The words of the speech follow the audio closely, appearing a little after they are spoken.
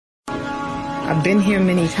I've been here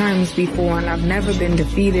many times before and I've never been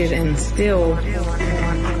defeated, and still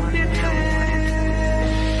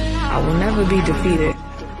I will never be defeated.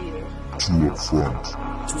 Two up front.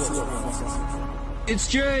 It's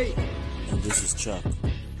Jay. And this is Chuck.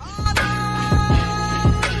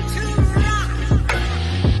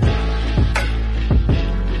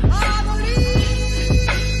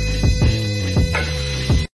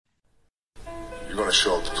 You're going to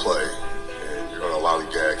show up to play, and you're going to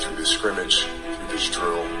lollygag through this scrimmage, through this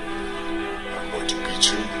drill. I'm going to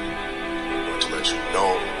beat you. I'm going to let you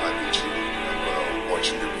know I beat you. I'm going to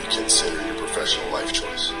want you to reconsider your professional life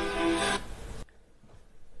choice.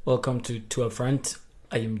 Welcome to Two Up Front.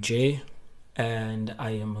 I am Jay, and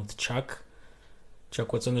I am with Chuck.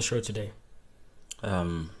 Chuck, what's on the show today?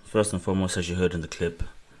 First and foremost, as you heard in the clip,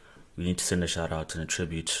 we need to send a shout out and a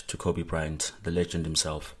tribute to Kobe Bryant, the legend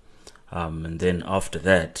himself. And then after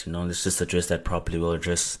that, let's just address that properly. We'll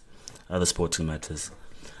address other sporting matters.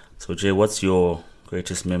 So, Jay, what's your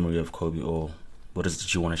greatest memory of Kobe, or what is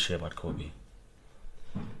it you want to share about Kobe?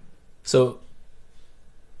 So,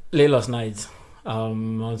 late last night,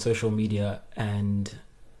 on social media, and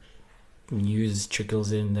news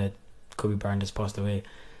trickles in that Kobe Bryant has passed away.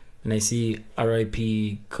 And I see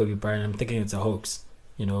RIP Kobe Bryant, I'm thinking it's a hoax,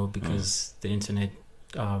 because the internet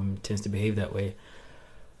tends to behave that way.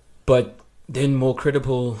 But then more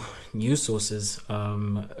credible news sources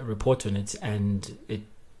report on it, and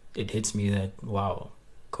it hits me that, wow,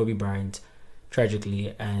 Kobe Bryant,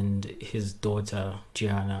 tragically, and his daughter,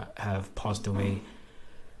 Gianna, have passed away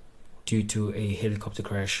due to a helicopter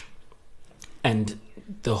crash. And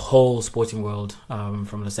the whole sporting world,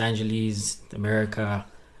 from Los Angeles, America,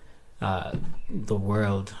 the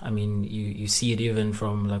world, I mean, you see it even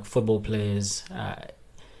from like football players.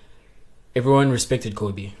 Everyone respected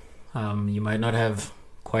Kobe. You might not have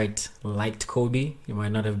quite liked Kobe. You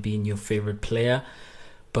might not have been your favorite player,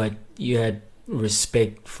 but you had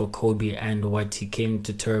respect for Kobe and what he came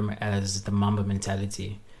to term as the Mamba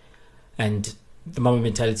mentality. And the Mamba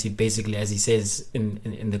mentality, basically, as he says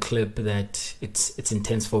in the clip, that it's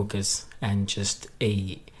intense focus and just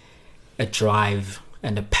a drive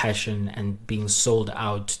and a passion and being sold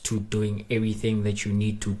out to doing everything that you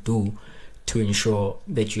need to do to ensure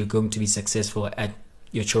that you're going to be successful at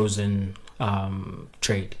your chosen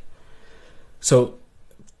trade. So,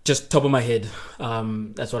 just top of my head,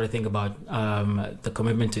 that's what I think about the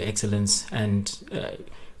commitment to excellence, and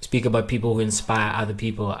speak about people who inspire other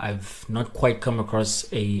people. I've not quite come across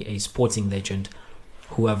a sporting legend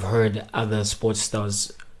who I've heard other sports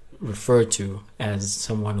stars refer to as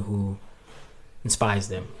someone who inspires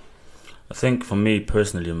them. I think for me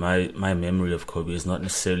personally, my memory of Kobe is not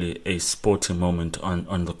necessarily a sporting moment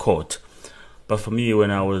on the court. But for me,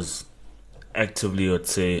 when I was actively, I'd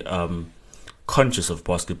say, conscious of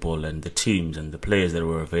basketball and the teams and the players that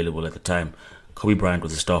were available at the time, Kobe Bryant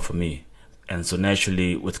was a star for me. And so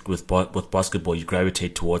naturally, with basketball, you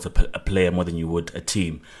gravitate towards a player more than you would a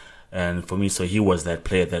team. And for me, so he was that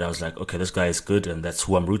player that I was like, okay, this guy is good, and that's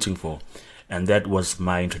who I'm rooting for. And that was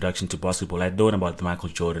my introduction to basketball. I'd known about the Michael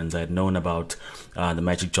Jordans, I'd known about the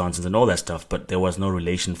Magic Johnsons and all that stuff, but there was no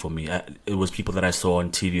relation for me. It was people that I saw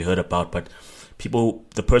on TV, heard about, but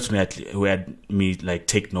the person who had me like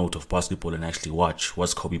take note of basketball and actually watch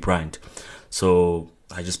was Kobe Bryant. So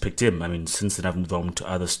I just picked him. I mean, since then I've moved on to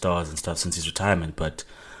other stars and stuff since his retirement, but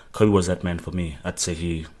Kobe was that man for me. I'd say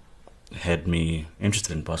he had me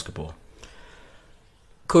interested in basketball.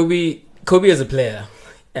 Kobe as a player,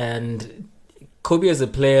 and Kobe as a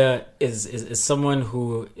player is someone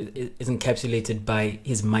who is encapsulated by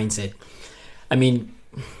his mindset. I mean,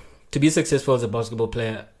 to be successful as a basketball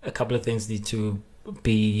player, a couple of things need to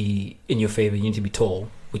be in your favor. You need to be tall,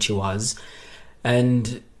 which he was,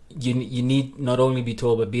 and you need not only be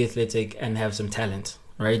tall but be athletic and have some talent,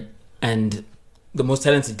 right? And the most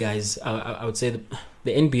talented guys, I would say,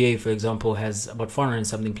 the NBA, for example, has about 400 and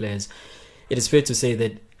something players. It is fair to say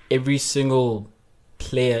that every single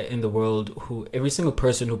player in the world, every single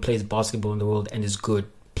person who plays basketball in the world and is good,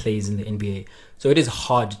 plays in the NBA. So it is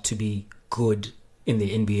hard to be good in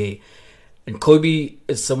the NBA. And Kobe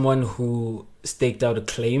is someone who staked out a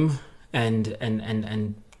claim and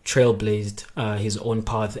trailblazed his own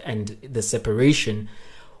path, and the separation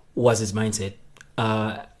was his mindset.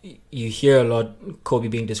 You hear a lot Kobe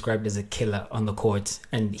being described as a killer on the court,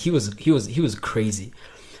 and he was crazy.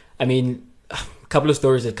 I mean, a couple of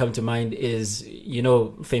stories that come to mind is,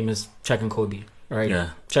 famous Chuck and Kobe, right? Yeah.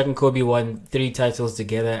 Chuck and Kobe won 3 titles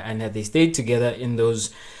together, and had they stayed together in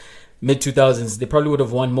those mid-2000s, they probably would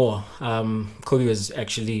have won more. Kobe was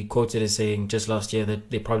actually quoted as saying just last year that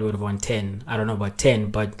they probably would have won 10. I don't know about 10,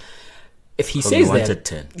 but if he Kobe says wanted that,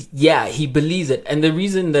 10. yeah, he believes it. And the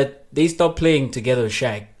reason that they stopped playing together with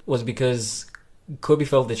Shaq was because Kobe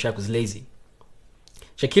felt that Shaq was lazy.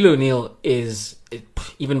 Shaquille O'Neal is,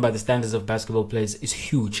 even by the standards of basketball players, is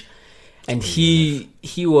huge. And he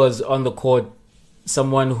was on the court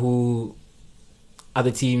someone who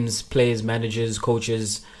other teams, players, managers,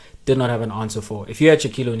 coaches did not have an answer for. If you had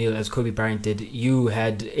Shaquille O'Neal as Kobe Bryant did, you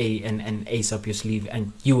had an ace up your sleeve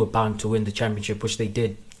and you were bound to win the championship, which they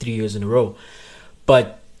did 3 years in a row. But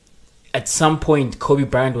at some point, Kobe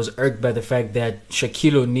Bryant was irked by the fact that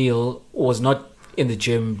Shaquille O'Neal was not in the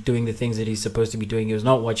gym doing the things that he's supposed to be doing. He was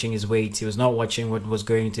not watching his weights. He was not watching what was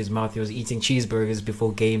going into his mouth. He was eating cheeseburgers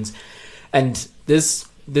before games. And this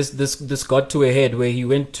got to a head where he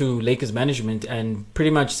went to Lakers management and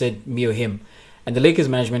pretty much said, me or him. And the Lakers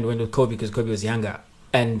management went with Kobe because Kobe was younger.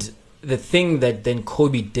 And the thing that then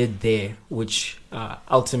Kobe did there, which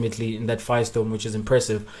ultimately in that firestorm, which is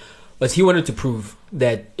impressive, was he wanted to prove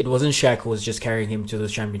that it wasn't Shaq who was just carrying him to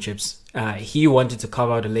those championships. He wanted to carve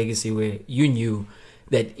out a legacy where you knew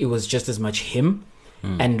that it was just as much him,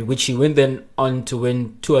 and which he went then on to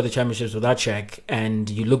win 2 other championships without Shaq. And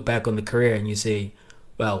you look back on the career and you say,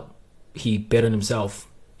 well, he bet on himself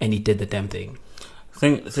and he did the damn thing.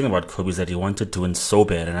 The thing about Kobe is that he wanted to win so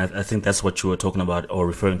bad, and I think that's what you were talking about or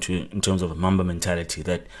referring to in terms of a Mamba mentality,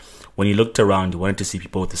 that when he looked around, he wanted to see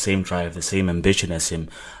people with the same drive, the same ambition as him.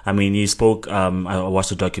 I mean, he spoke, I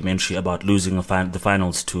watched a documentary about losing the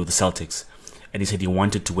finals to the Celtics, and he said he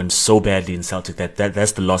wanted to win so badly in Celtic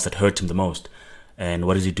that's the loss that hurt him the most. And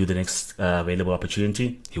what does he do the next available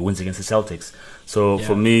opportunity? He wins against the Celtics. So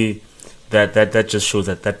for me, that just shows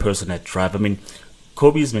that person had drive. I mean,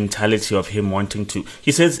 Kobe's mentality of him wanting to...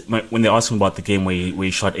 He says, when they asked him about the game where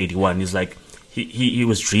he shot 81, he's like, he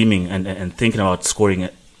was dreaming and thinking about scoring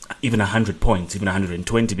even 100 points, even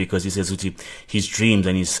 120, because he says his dreams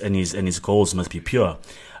and his goals must be pure.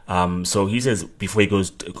 So he says before he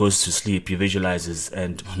goes to sleep, he visualizes,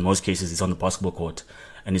 and in most cases he's on the basketball court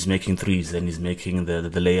and he's making threes and he's making the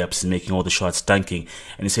layups, he's making all the shots, dunking.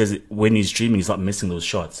 And he says when he's dreaming, he's not missing those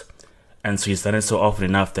shots. And so he's done it so often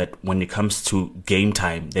enough that when it comes to game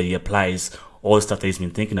time, that he applies all the stuff that he's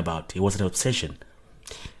been thinking about. It was an obsession.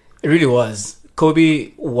 It really was.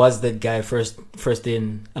 Kobe was that guy first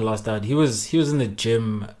in and last out. He was in the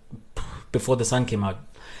gym before the sun came out,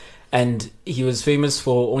 and he was famous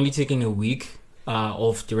for only taking a week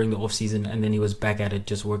off during the off season, and then he was back at it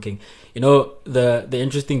just working. You know, the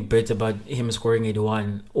interesting bit about him scoring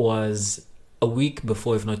 81 was a week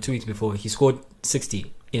before, if not 2 weeks before, he scored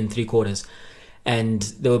 60 in 3 quarters, and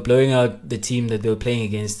they were blowing out the team that they were playing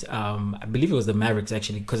against. I believe it was the Mavericks,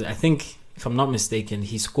 actually, because I think, if I'm not mistaken,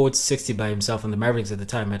 he scored 60 by himself, and the Mavericks at the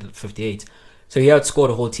time had 58. So he outscored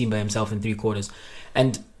a whole team by himself in 3 quarters.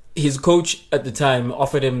 And his coach at the time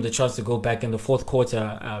offered him the chance to go back in the 4th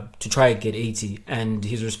quarter to try and get 80. And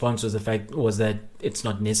his response was that it's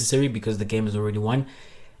not necessary because the game is already won.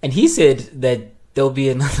 And he said that there'll be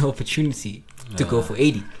another opportunity to go for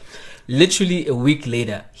 80. Literally a week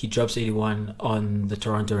later, he drops 81 on the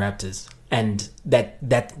Toronto Raptors. And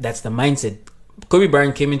that's the mindset. Kobe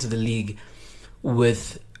Bryant came into the league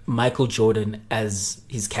with Michael Jordan as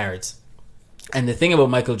his carrot. And the thing about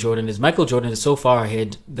Michael Jordan is so far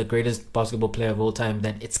ahead, the greatest basketball player of all time,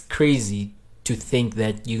 that it's crazy to think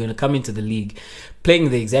that you're going to come into the league playing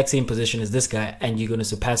the exact same position as this guy and you're going to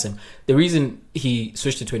surpass him. The reason he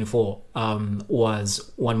switched to 24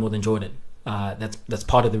 was one more than Jordan. That's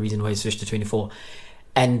part of the reason why he switched to 24.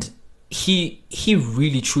 And he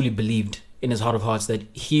really truly believed in his heart of hearts that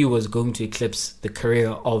he was going to eclipse the career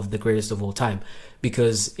of the greatest of all time,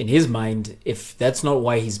 because in his mind, if that's not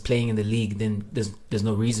why he's playing in the league, then there's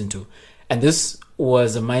no reason to. And this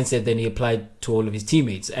was a mindset that he applied to all of his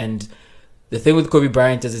teammates. And the thing with Kobe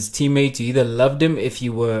Bryant as his teammate, you either loved him if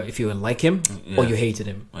you were like him, or you hated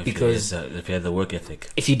him, because if you had the work ethic.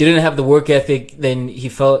 If you didn't have the work ethic, then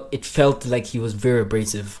it felt like he was very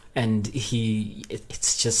abrasive, and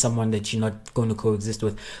it's just someone that you're not going to coexist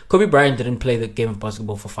with. Kobe Bryant didn't play the game of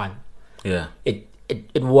basketball for fun. Yeah,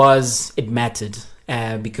 it mattered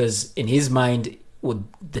because in his mind, with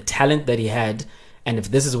the talent that he had, and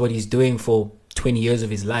if this is what he's doing for 20 years of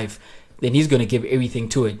his life, then he's going to give everything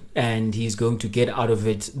to it, and he's going to get out of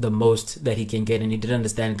it the most that he can get. And he didn't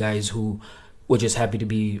understand guys who were just happy to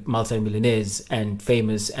be multi-millionaires and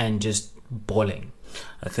famous and just balling.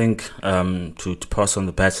 I think to pass on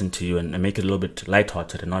the baton to you and make it a little bit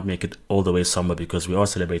lighthearted and not make it all the way somber, because we are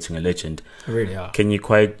celebrating a legend. We really are. Can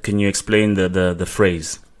you explain the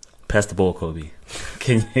phrase, pass the ball, Kobe?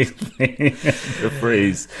 Can you explain the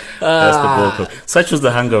phrase, pass the ball, Kobe? Such was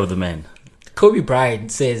the hunger of the man. Kobe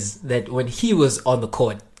Bryant says that when he was on the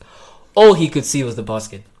court, all he could see was the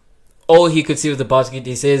basket. All he could see was the basket.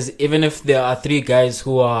 He says, even if there are 3 guys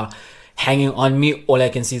who are hanging on me, all I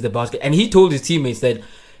can see is the basket. And he told his teammates that,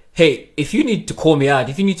 hey, if you need to call me out,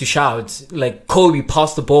 if you need to shout, like, Kobe,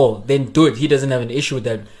 pass the ball, then do it. He doesn't have an issue with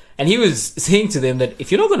that. And he was saying to them that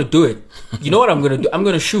if you're not going to do it, you know what I'm going to do? I'm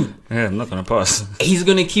going to shoot. Yeah, I'm not going to pass. He's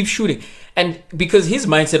going to keep shooting. And because his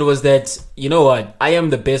mindset was that, you know what, I am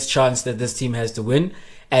the best chance that this team has to win.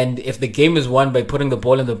 And if the game is won by putting the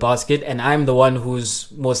ball in the basket, and I'm the one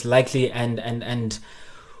who's most likely and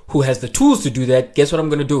who has the tools to do that, guess what I'm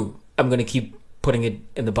going to do? I'm going to keep putting it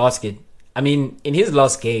in the basket. I mean, in his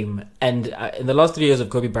last game, and in the last 3 years of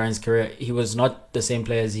Kobe Bryant's career, he was not the same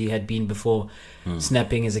player as he had been before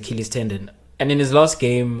snapping his Achilles tendon. And in his last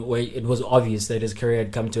game, where it was obvious that his career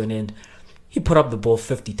had come to an end, he put up the ball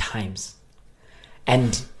 50 times.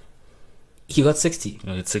 And he got 60.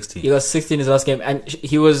 Yeah, it's 60. He got 60 in his last game. And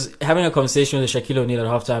he was having a conversation with Shaquille O'Neal at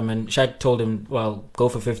halftime, and Shaq told him, well, go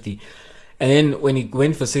for 50. And then when he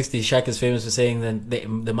went for 60, Shaq is famous for saying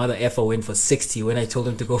that the mother effer went for 60 when I told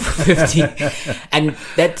him to go for 50. And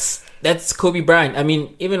that's Kobe Bryant. I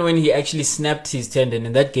mean, even when he actually snapped his tendon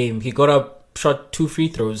in that game, he got up, shot 2 free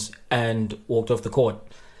throws, and walked off the court.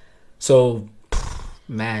 So,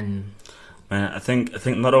 man, I think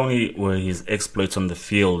not only were his exploits on the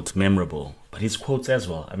field memorable, but his quotes as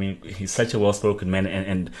well. I mean, he's such a well-spoken man,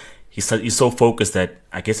 and he's so focused that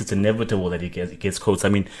I guess it's inevitable that he gets quotes. I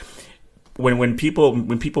mean, when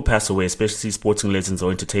people pass away, especially sporting legends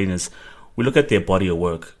or entertainers, we look at their body of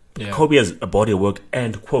work. Yeah. Kobe has a body of work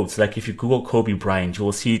and quotes. Like if you Google Kobe Bryant, you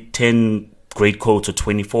will see 10 great quotes, or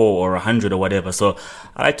 24 or 100 or whatever. So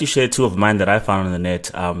I like to share 2 of mine that I found on the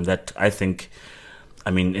net that I think,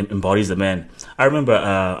 embodies the man. I remember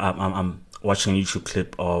I'm watching a YouTube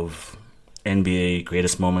clip of NBA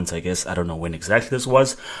greatest moments, I guess. I don't know when exactly this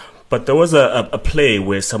was, but there was a play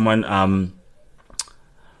where someone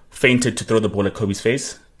fainted to throw the ball at Kobe's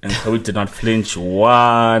face, and Kobe did not flinch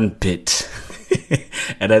one bit.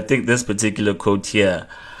 And I think this particular quote here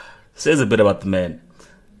says a bit about the man.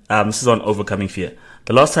 This is on overcoming fear.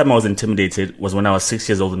 The last time I was intimidated was when I was 6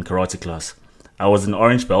 years old in karate class. I was an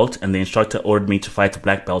orange belt, and the instructor ordered me to fight a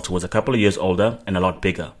black belt who was a couple of years older and a lot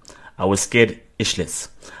bigger. I was scared ishless.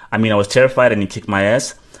 I was terrified, and he kicked my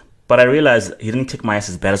ass, but I realized he didn't kick my ass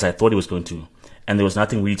as bad as I thought he was going to, and there was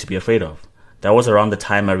nothing really to be afraid of. That was around the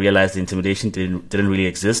time I realized the intimidation didn't really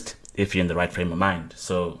exist if you're in the right frame of mind.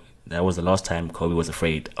 So that was the last time Kobe was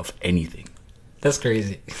afraid of anything. That's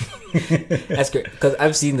crazy. That's great, because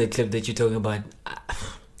I've seen the clip that you're talking about.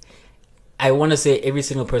 I want to say every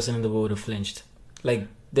single person in the world would have flinched. Like,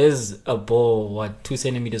 there's a ball, 2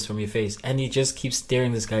 centimeters from your face, and he just keeps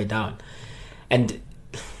staring this guy down. And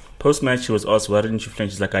post-match, he was asked, why didn't you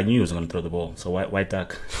flinch? He's like, I knew he was going to throw the ball, so why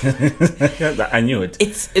duck? I knew it.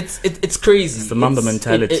 It's crazy. It's the Mamba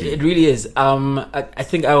mentality. It really is. I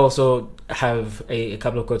think I also have a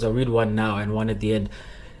couple of quotes. I'll read one now and one at the end.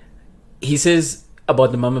 He says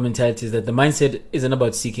about the Mamba mentality is that the mindset isn't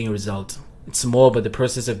about seeking a result. It's more about the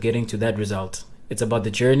process of getting to that result. It's about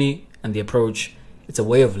the journey and the approach. It's a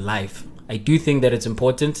way of life. I do think that it's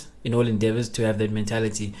important in all endeavors to have that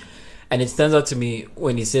mentality. And it stands out to me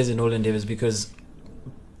when he says in all endeavors, because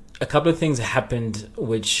a couple of things happened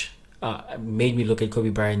which made me look at Kobe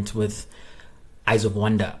Bryant with eyes of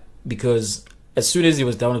wonder. Because as soon as he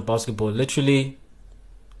was done with basketball, literally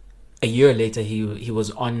a year later, he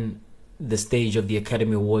was on the stage of the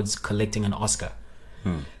Academy Awards collecting an Oscar.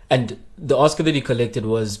 And the Oscar that he collected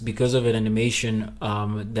was because of an animation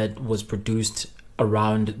that was produced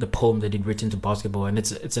around the poem that he'd written to basketball. And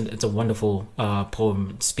it's a wonderful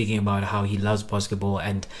poem speaking about how he loves basketball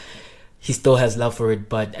and he still has love for it.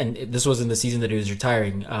 And this was in the season that he was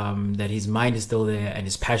retiring, that his mind is still there and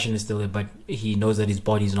his passion is still there, but he knows that his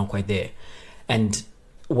body is not quite there. And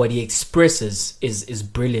what he expresses is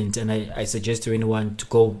brilliant. And I suggest to anyone to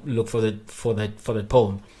go look for that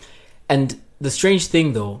poem. And the strange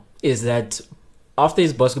thing, though, is that after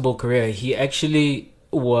his basketball career, he actually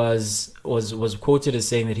was quoted as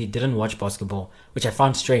saying that he didn't watch basketball, which I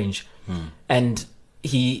found strange. And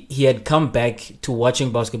he had come back to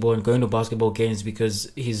watching basketball and going to basketball games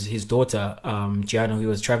because his daughter, Gianna, who he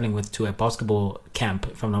was traveling with to a basketball camp,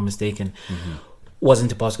 if I'm not mistaken, was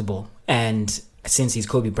into basketball. And since he's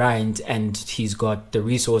Kobe Bryant and he's got the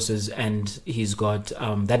resources and he's got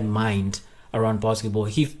that mind around basketball,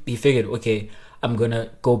 he figured, okay, I'm gonna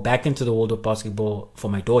go back into the world of basketball for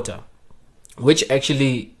my daughter, which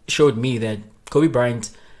actually showed me that Kobe Bryant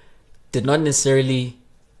did not necessarily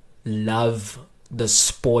love the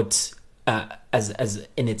sport as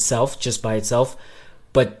in itself, just by itself,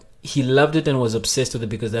 but he loved it and was obsessed with it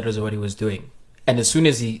because that was what he was doing. And as soon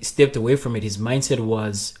as he stepped away from it, his mindset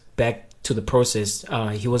was back to the process.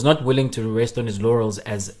 He was not willing to rest on his laurels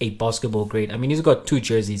as a basketball great. I mean, he's got 2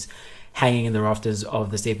 jerseys hanging in the rafters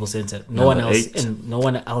of the Staples Center. No one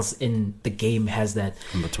else in the game has that.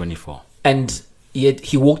 Number 24. And yet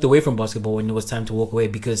he walked away from basketball when it was time to walk away,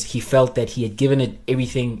 because he felt that he had given it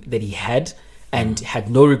everything that he had and had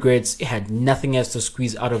no regrets, had nothing else to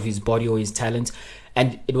squeeze out of his body or his talent.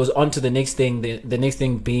 And it was on to the next thing, the next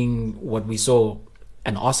thing being what we saw,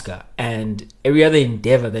 an Oscar. And every other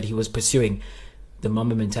endeavor that he was pursuing, the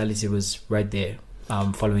Mamba mentality was right there,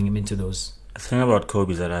 following him into those. The thing about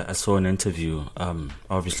Kobe is that I saw an interview,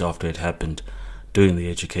 obviously after it happened, during the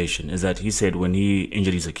education, is that he said when he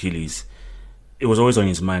injured his Achilles, it was always on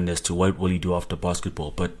his mind as to what will he do after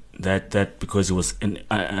basketball. But that because he was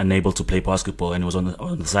unable to play basketball and he was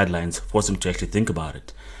on the sidelines, forced him to actually think about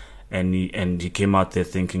it. And he came out there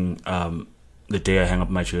thinking, the day I hang up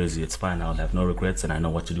my jersey, it's fine. I'll have no regrets and I know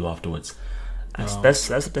what to do afterwards. That's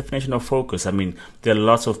the definition of focus. I mean, there are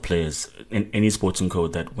lots of players in any sporting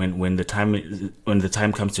code that when the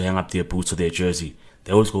time comes to hang up their boots or their jersey,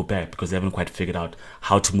 they always go back because they haven't quite figured out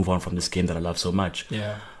how to move on from this game that I love so much.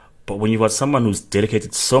 Yeah. But when you've got someone who's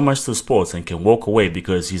dedicated so much to sports and can walk away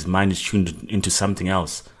because his mind is tuned into something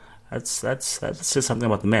else, that says something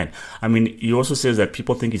about the man. I mean, he also says that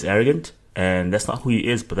people think he's arrogant, and that's not who he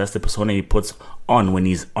is, but that's the persona he puts on when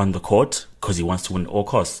he's on the court because he wants to win at all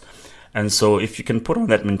costs. And so if you can put on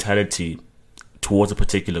that mentality towards a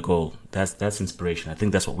particular goal, that's inspiration. I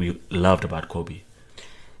think that's what we loved about Kobe.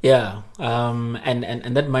 Yeah, and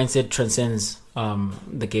that mindset transcends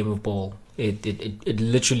the game of ball. It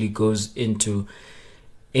literally goes into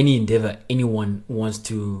any endeavor anyone wants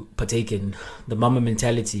to partake in. The Mamba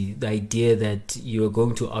mentality, the idea that you are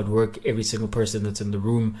going to outwork every single person that's in the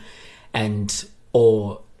room,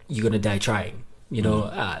 or you're gonna die trying. You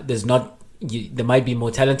know, there might be more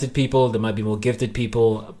talented people, there might be more gifted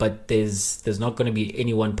people, but there's not going to be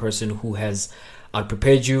any one person who has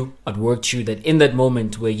outprepared you, outworked you, that in that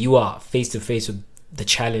moment where you are face to face with the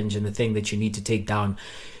challenge and the thing that you need to take down,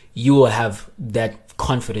 you will have that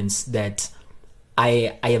confidence that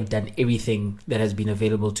I have done everything that has been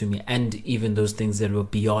available to me, and even those things that were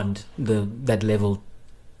beyond that level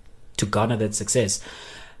to garner that success.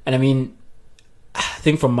 And I mean, I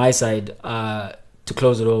think from my side, to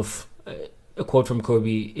close it off, a quote from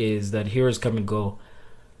Kobe is that heroes come and go,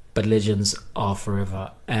 but legends are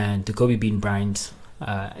forever. And to Kobe Bryant,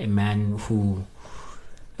 a man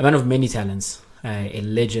of many talents, a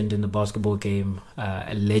legend in the basketball game,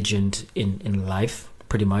 a legend in life,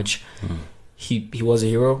 pretty much. He was a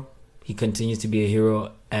hero. He continues to be a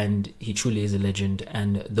hero, and he truly is a legend.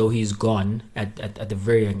 And though he's gone at the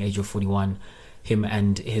very young age of 41, him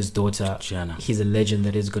and his daughter, Gianna, he's a legend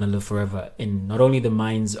that is going to live forever in not only the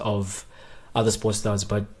minds of other sports stars,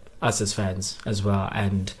 but us as fans as well.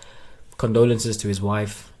 And condolences to his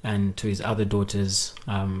wife and to his other daughters,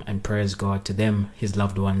 and prayers go out to them, his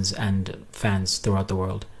loved ones, and fans throughout the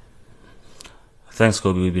world. Thanks,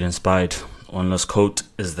 Kobe. We've been inspired. One last quote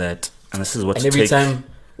is that, and this is what. And every time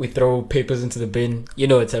we throw papers into the bin, you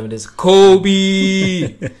know what time it is.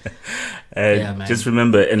 Kobe. Yeah, man. Just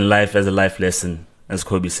remember, in life, as a life lesson, as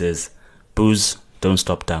Kobe says, booze don't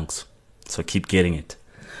stop dunks. So keep getting it.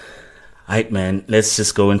 Alright, man. Let's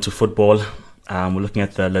just go into football. We're looking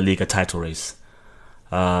at the La Liga title race.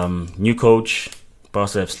 New coach.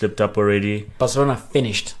 Barca have slipped up already. Barcelona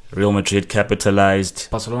finished. Real Madrid capitalized.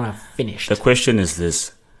 Barcelona finished. The question is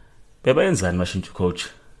this: Beba enzani mashintsha coach?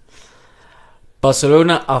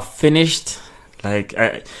 Barcelona are finished. Like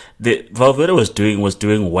Valverde was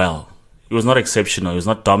doing well. He was not exceptional. He was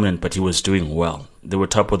not dominant, but he was doing well. They were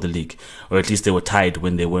top of the league, or at least they were tied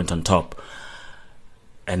when they weren't on top.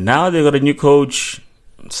 And now they got a new coach.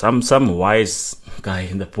 Some wise guy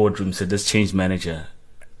in the boardroom said, "Let's change manager."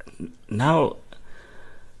 Now,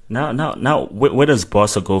 where does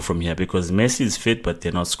Barca go from here? Because Messi is fit, but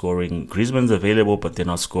they're not scoring. Griezmann's available, but they're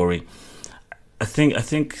not scoring. I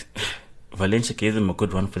think Valencia gave them a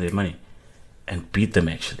good run for their money and beat them,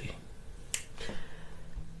 actually.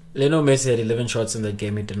 Lionel Messi had 11 shots in that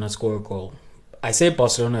game. He did not score a goal. I say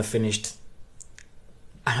Barcelona finished.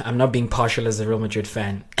 I'm not being partial as a Real Madrid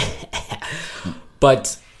fan.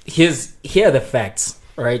 But here are the facts,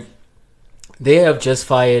 right? They have just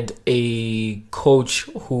fired a coach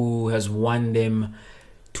who has won them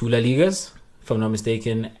 2 La Ligas, if I'm not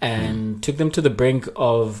mistaken, and took them to the brink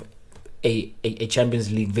of a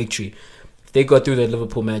Champions League victory. If they got through that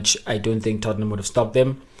Liverpool match, I don't think Tottenham would have stopped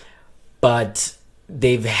them. But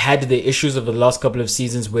they've had the issues of the last couple of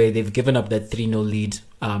seasons where they've given up that 3-0 lead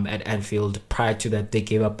at Anfield. Prior to that, they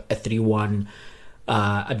gave up a 3-1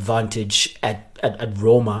 advantage at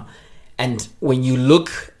Roma. And when you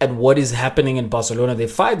look at what is happening in Barcelona, they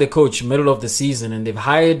fired the coach middle of the season, and they've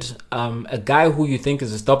hired a guy who you think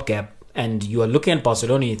is a stopgap. And you are looking at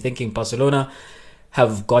Barcelona, you're thinking Barcelona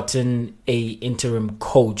have gotten a interim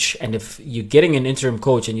coach. And if you're getting an interim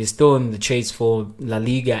coach and you're still in the chase for La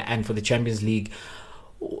Liga and for the Champions League,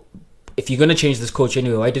 if you're going to change this coach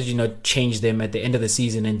anyway, why did you not change them at the end of the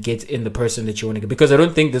season and get in the person that you want to get? Because I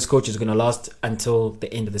don't think this coach is going to last until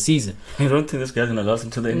the end of the season. You don't think this guy's going to last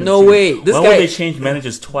until the end of the No season? way. Why would they change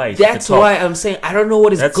managers twice? That's why I'm saying I don't know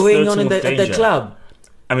what is going on at the club.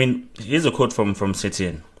 I mean, here's a quote from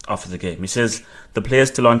Setien after the game. He says, the players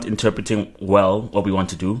still aren't interpreting well what we want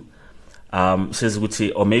to do. Says,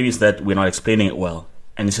 or maybe it's that we're not explaining it well.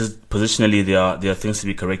 And he says, positionally, there are things to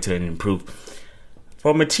be corrected and improved.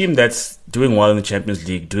 From a team that's doing well in the Champions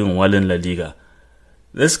League, doing well in La Liga,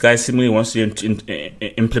 this guy seemingly wants to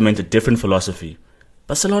implement a different philosophy.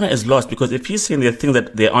 Barcelona is lost because if he's saying there are things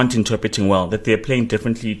that they aren't interpreting well, that they're playing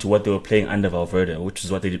differently to what they were playing under Valverde, which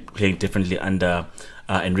is what they're playing differently under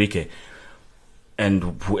Enrique,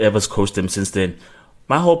 and whoever's coached them since then.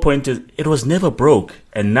 My whole point is, it was never broke,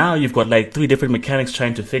 and now you've got like 3 different mechanics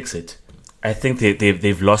trying to fix it. I think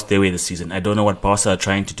they've lost their way this season. I don't know what Barca are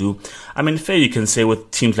trying to do. I mean, fair you can say with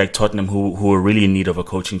teams like Tottenham who are really in need of a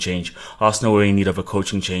coaching change. Arsenal were in need of a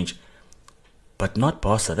coaching change. But not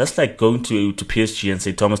Barca. That's like going to PSG and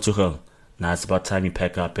say, Thomas Tuchel, nah, it's about time you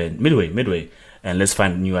pack up and midway, and let's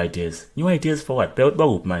find new ideas. New ideas for what?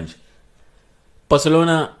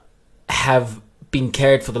 Barcelona have been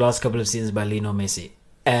carried for the last couple of seasons by Lionel Messi.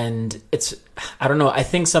 And it's, I don't know, I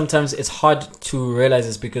think sometimes it's hard to realize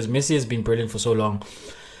this because Messi has been brilliant for so long.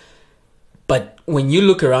 But when you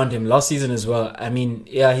look around him, last season as well, I mean,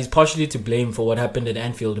 yeah, he's partially to blame for what happened at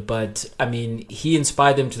Anfield. But, I mean, he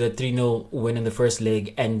inspired them to the 3-0 win in the first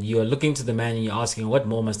leg. And you're looking to the man and you're asking, what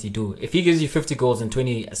more must he do? If he gives you 50 goals and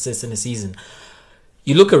 20 assists in a season,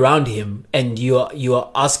 you look around him and you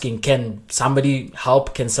are asking, can somebody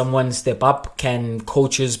help? Can someone step up? Can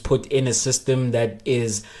coaches put in a system that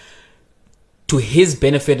is to his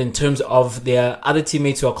benefit in terms of their other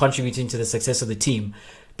teammates who are contributing to the success of the team?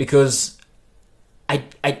 Because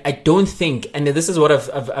I don't think, and this is what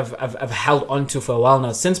I've held on to for a while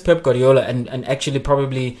now, since Pep Guardiola and actually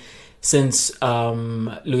probably since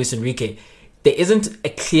Luis Enrique, there isn't a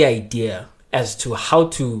clear idea as to how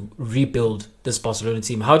to rebuild this Barcelona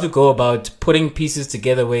team, how to go about putting pieces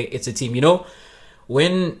together where it's a team. You know,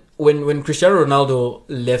 when Cristiano Ronaldo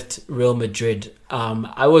left Real Madrid,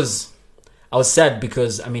 I was sad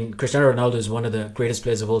because, I mean, Cristiano Ronaldo is one of the greatest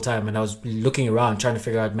players of all time, and I was looking around trying to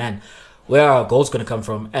figure out, man, where are our goals going to come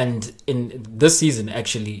from? And in this season,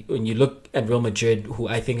 actually, when you look at Real Madrid, who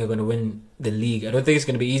I think are going to win the league, I don't think it's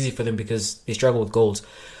going to be easy for them because they struggle with goals.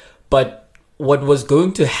 But what was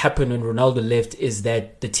going to happen when Ronaldo left is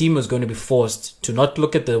that the team was going to be forced to not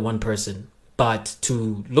look at the one person, but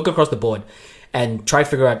to look across the board and try to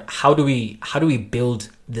figure out how do we build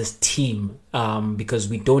this team, because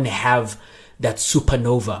we don't have that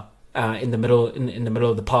supernova in the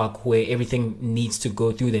middle of the park where everything needs to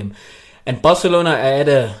go through them. And Barcelona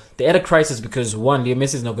they had a crisis because, one, Leo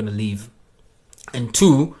Messi is not going to leave, and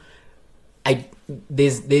two,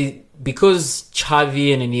 because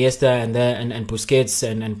Xavi and Iniesta and Busquets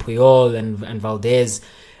and Puyol and Valdez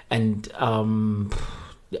and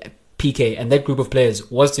Piqué and that group of players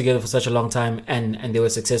was together for such a long time and they were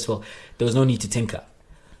successful, there was no need to tinker.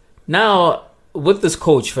 Now, with this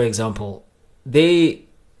coach, for example, they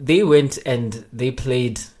went and they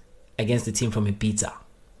played against the team from Ibiza,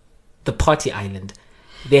 the party island.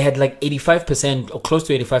 They had like 85% or close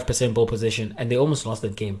to 85% ball possession, and they almost lost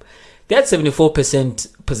that game. They had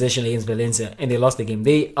 74% possession against Valencia, and they lost the game.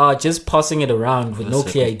 They are just passing it around with no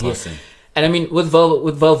clear idea. And I mean, with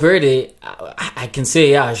Valverde, I can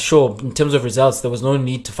say, yeah, sure, in terms of results, there was no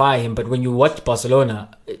need to fire him. But when you watch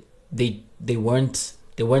Barcelona, they weren't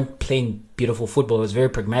playing beautiful football. It was very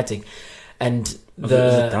pragmatic. And is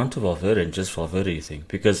it down to Valverde and just Valverde, you think?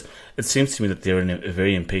 Because it seems to me that they're in a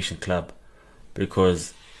very impatient club,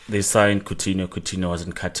 because they signed Coutinho. Coutinho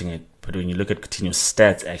wasn't cutting it. But when you look at Coutinho's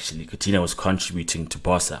stats, actually, Coutinho was contributing to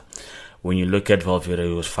Barca. When you look at Valverde,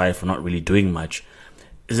 he was fired for not really doing much.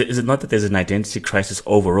 Is it not that there's an identity crisis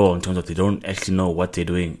overall in terms of they don't actually know what they're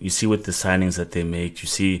doing? You see with the signings that they make, you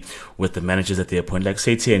see with the managers that they appoint. Like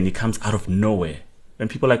Setien, he comes out of nowhere. When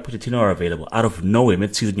people like Pochettino are available, out of nowhere,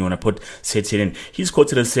 mid-season, you want to put Setien in. He's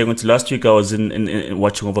quoted as saying, last week I was in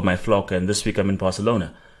watching over my flock, and this week I'm in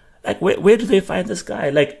Barcelona. Like, where do they find this guy?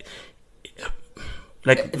 Like,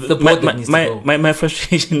 Like It's the board that needs to go. my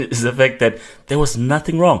frustration is the fact that there was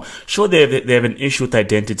nothing wrong. Sure, they have an issue with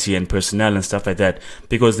identity and personnel and stuff like that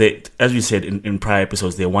because they, as we said in prior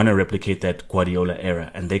episodes, they want to replicate that Guardiola era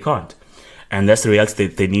and they can't. And that's the reality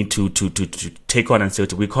they need to take on and say,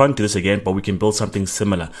 we can't do this again, but we can build something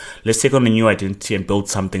similar. Let's take on a new identity and build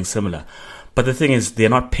something similar. But the thing is, they're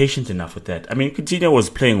not patient enough with that. I mean, Coutinho was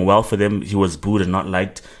playing well for them. He was booed and not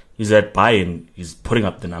liked. He's at Bayern. He's putting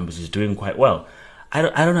up the numbers. He's doing quite well. I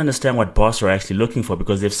don't understand what Barca are actually looking for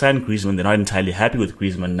because they've signed Griezmann. They're not entirely happy with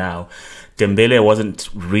Griezmann now. Dembele wasn't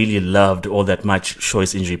really loved all that much. Sure,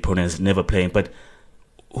 he's injury prone and is never playing. But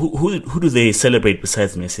who do they celebrate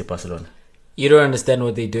besides Messi at Barcelona? You don't understand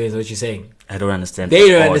what they're doing, is what you're saying. I don't understand. They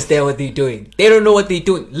don't understand what they're doing. They don't know what they're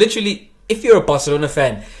doing. Literally, if you're a Barcelona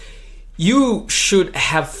fan, you should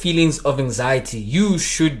have feelings of anxiety. You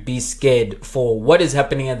should be scared for what is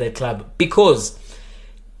happening at that club. Because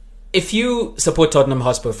if you support Tottenham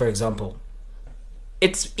Hotspur, for example,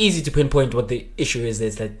 it's easy to pinpoint what the issue is.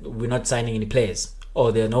 It's that we're not signing any players,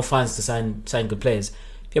 or there are no funds to sign good players.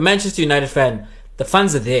 If you're a Manchester United fan, the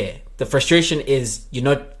funds are there. The frustration is you're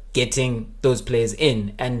not getting those players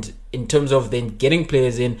in, and in terms of then getting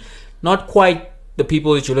players in, not quite the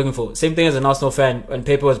people that you're looking for. Same thing as an Arsenal fan. When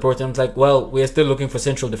Pepe was brought in, it's like, well, we're still looking for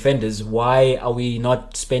central defenders. Why are we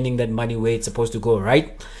not spending that money where it's supposed to go,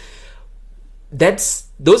 right?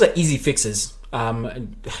 Those are easy fixes,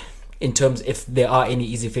 in terms, if there are any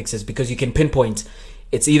easy fixes, because you can pinpoint.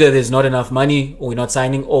 It's either there's not enough money, or we're not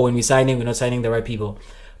signing, or when we're signing, we're not signing the right people.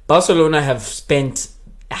 Barcelona have spent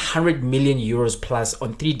 100 million euros plus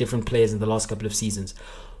on 3 different players in the last couple of seasons.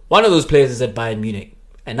 One of those players is at Bayern Munich.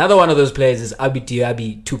 Another one of those players is Abi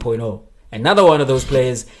Diaby 2.0. Another one of those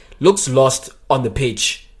players looks lost on the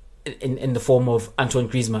pitch in the form of Antoine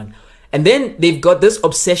Griezmann. And then they've got this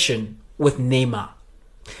obsession with Neymar,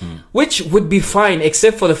 which would be fine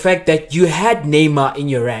except for the fact that you had Neymar in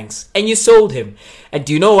your ranks and you sold him. And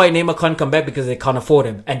do you know why Neymar can't come back? Because they can't afford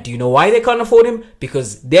him. And do you know why they can't afford him?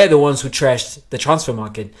 Because they're the ones who trashed the transfer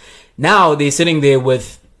market. Now they're sitting there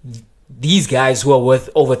with these guys who are worth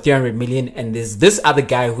over 300 million, and there's this other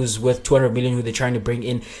guy who's worth 200 million who they're trying to bring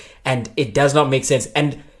in, and it does not make sense.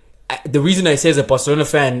 And the reason I say, as a Barcelona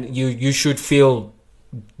fan, you should feel,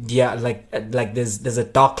 like there's a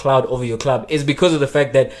dark cloud over your club, is because of the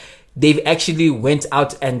fact that they've actually went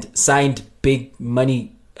out and signed big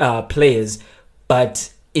money players,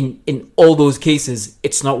 but in all those cases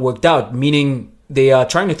it's not worked out, meaning they are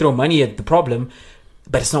trying to throw money at the problem,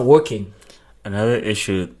 but it's not working. Another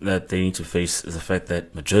issue that they need to face is the fact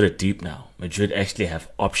that Madrid are deep now. Madrid actually have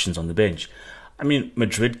options on the bench. I mean,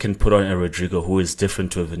 Madrid can put on a Rodrigo who is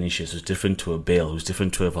different to a Vinicius, who's different to a Bale, who's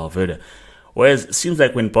different to a Valverde. Whereas it seems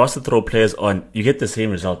like when Barca throw players on, you get the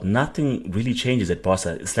same result. Nothing really changes at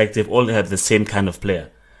Barca. It's like they've all had the same kind of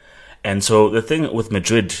player. And so the thing with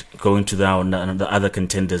Madrid going to the other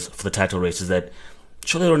contenders for the title race is that,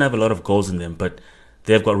 sure, they don't have a lot of goals in them, but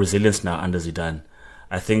they've got resilience now under Zidane.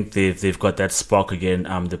 I think they've got that spark again.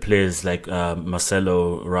 The players like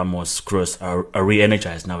Marcelo, Ramos, Kroos are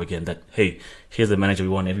re-energized now again. That, hey, here's the manager we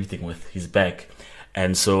won everything with. He's back,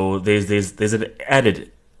 and so there's an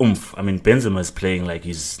added oomph. I mean, Benzema is playing like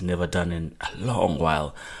he's never done in a long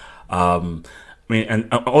while. I mean,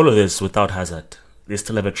 and all of this without Hazard. They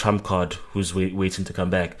still have a trump card who's waiting to come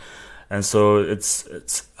back, and so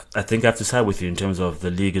it's. I think I have to side with you in terms of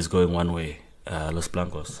the league is going one way. Los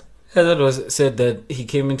Blancos. Hazard said that he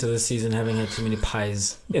came into the season having had too many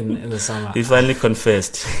pies in the summer. He finally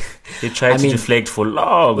confessed. He tried to deflect for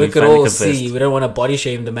long. We could all see. We don't want to body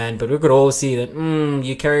shame the man, but we could all see that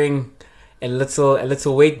you're carrying a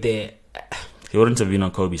little weight there. He wouldn't have been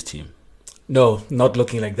on Kobe's team. No, not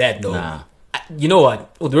looking like that though. Nah. You know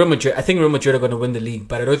what? With Real Madrid, I think Real Madrid are going to win the league,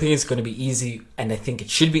 but I don't think it's going to be easy. And I think it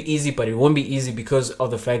should be easy, but it won't be easy because of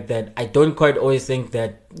the fact that I don't quite always think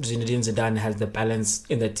that Zinedine Zidane has the balance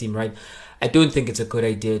in that team, right? I don't think it's a good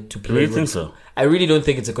idea to play. You really think so? I really don't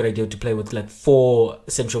think it's a good idea to play with like 4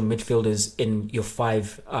 central midfielders in your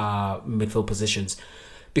 5 midfield positions,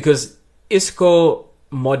 because Isco,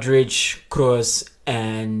 Modric, Kroos,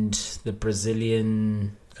 and the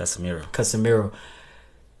Brazilian Casemiro.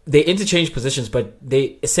 They interchange positions, but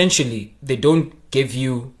they don't give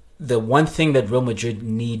you the one thing that Real Madrid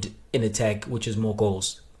need in attack, which is more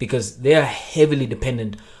goals, because they are heavily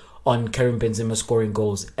dependent on Karim Benzema scoring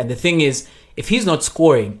goals. And the thing is, if he's not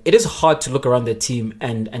scoring, it is hard to look around their team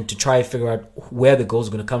and to try to figure out where the goals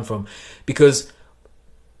are going to come from, because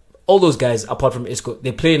all those guys, apart from Isco,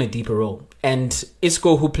 they play in a deeper role. And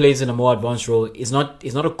Isco, who plays in a more advanced role, is not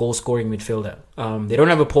a goal-scoring midfielder. They don't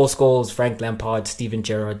have a Paul Scholes, Frank Lampard, Steven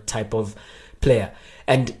Gerrard type of player.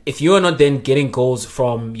 And if you are not then getting goals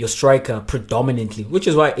from your striker predominantly, which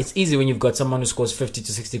is why it's easy when you've got someone who scores 50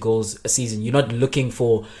 to 60 goals a season, you're not looking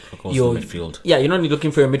for your midfield. Yeah, you're not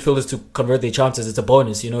looking for your midfielders to convert their chances. It's a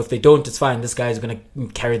bonus. If they don't, it's fine. This guy is going to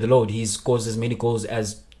carry the load. He scores as many goals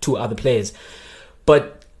as two other players.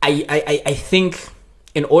 But I think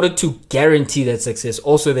in order to guarantee that success,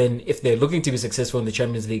 also then if they're looking to be successful in the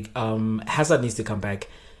Champions League, Hazard needs to come back.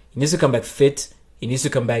 He needs to come back fit. He needs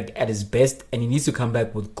to come back at his best, and he needs to come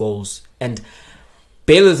back with goals. And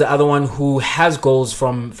Bale is the other one who has goals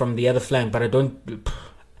from the other flank, but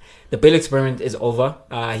the Bale experiment is over.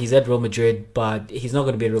 He's at Real Madrid, but he's not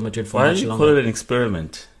going to be at Real Madrid for much longer. Why do you call it an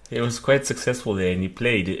experiment? He was quite successful there, and he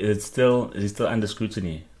played. He's still under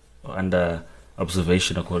scrutiny, under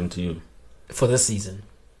observation, according to you, for this season.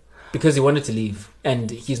 Because he wanted to leave, and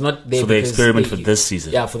he's not there. So the experiment for this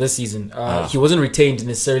season. Yeah, for this season. He wasn't retained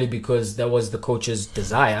necessarily because that was the coach's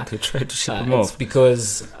desire. They tried to ship him off. It's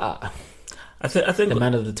because I think the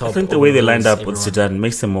man at the top. I think the way they lined up with Zidane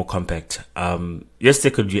makes them more compact. Yes, they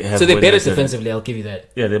could have. So they're better defensively. I'll give you that.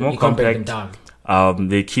 Yeah, they're more compact. Can't break them down.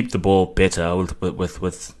 They keep the ball better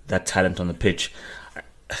with that talent on the pitch.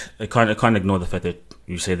 I can't ignore the fact that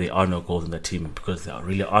you say there are no goals in the team, because there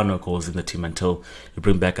really are no goals in the team until you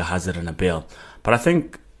bring back a Hazard and a Bale. But I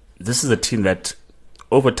think this is a team that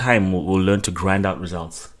over time will learn to grind out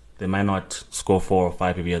results. They might not score 4 or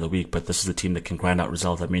 5 every other week, but this is a team that can grind out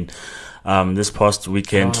results. I mean, this past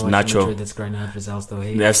weekend, Nacho. That's grinding out results, though.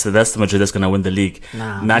 Hey? That's the Madrid that's going to win the league.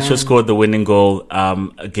 Nacho scored the winning goal.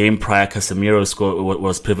 A game prior, Casemiro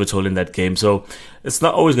was pivotal in that game. So it's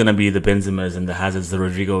not always going to be the Benzemas and the Hazards, the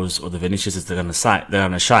Rodrigos, or the Vinicius that are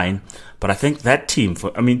going to shine. But I think that team,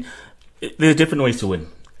 there are different ways to win,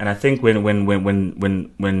 and I think when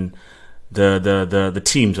the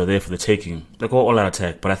teams are there for the taking, they go all out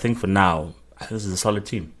attack. But I think for now, this is a solid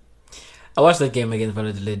team. I watched that game against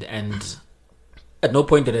Valladolid, and at no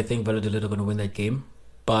point did I think Valladolid are going to win that game.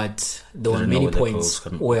 But there were many points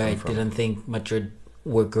where I didn't think Madrid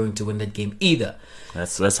were going to win that game either.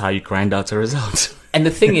 That's how you grind out a result. And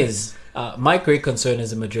the thing is, my great concern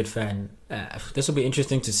as a Madrid fan, this will be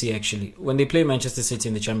interesting to see actually, when they play Manchester City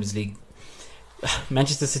in the Champions League.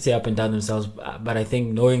 Manchester City up and down themselves, but I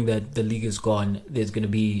think knowing that the league is gone, there's going to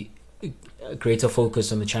be a greater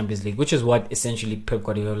focus on the Champions League, which is what essentially Pep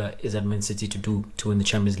Guardiola is at Man City to do to win the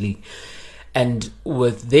Champions League. And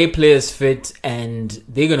with their players fit, and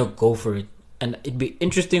they're going to go for it. And it'd be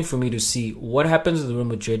interesting for me to see what happens with Real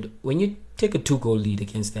Madrid when you take a 2-goal lead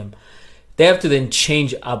against them. They have to then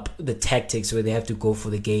change up the tactics where they have to go for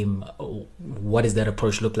the game. What does that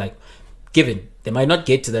approach look like? Given they might not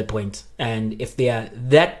get to that point, and if they are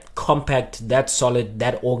that compact, that solid,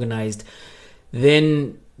 that organized,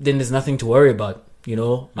 then there's nothing to worry about,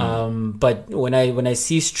 But when I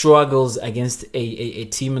see struggles against a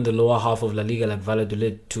team in the lower half of La Liga like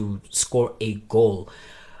Valladolid to score a goal,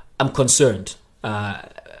 I'm concerned.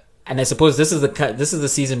 And I suppose this is the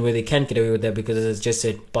season where they can't get away with that, because as I just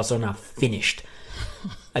said, Barcelona finished.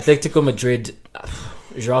 Atletico Madrid.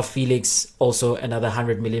 Joao Felix, also another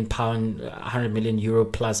 £100 million euro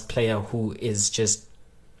plus player who is just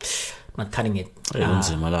not cutting it.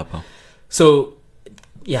 So,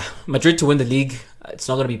 yeah, Madrid to win the league. It's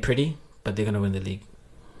not going to be pretty, but they're going to win the league.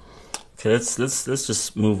 Okay, let's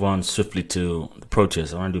just move on swiftly to the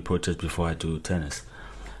Proteas. I want to do Proteas before I do tennis.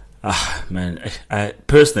 Man, I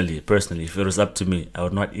personally, if it was up to me, I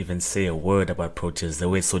would not even say a word about Proteas. The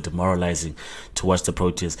way it's so demoralizing to watch the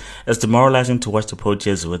Proteas. It's demoralizing to watch the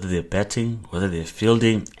Proteas, whether they're batting, whether they're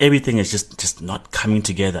fielding. Everything is just not coming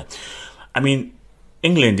together. I mean,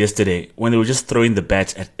 England yesterday, when they were just throwing the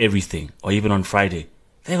bat at everything, or even on Friday,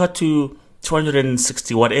 they got to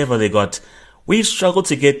 260, whatever they got. We struggled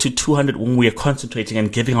to get to 200 when we are concentrating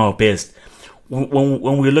and giving our best.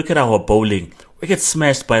 When we look at our bowling, we get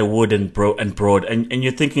smashed by Wood and Broad, and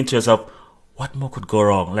you're thinking to yourself, what more could go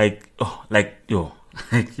wrong? The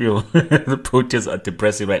Proteas are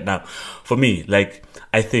depressing right now. For me,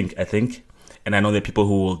 I think, and I know there are people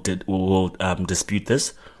who will dispute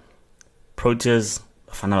this. Proteas,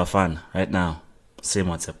 Bafana Bafana, right now, same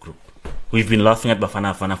WhatsApp group. We've been laughing at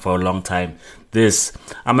Bafana Bafana for a long time.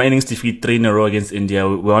 Our innings defeat 3 in a row against India.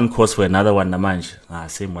 We're on course for another one, Namanj.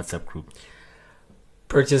 Same WhatsApp group.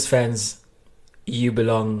 Proteas fans, you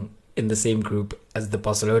belong in the same group as the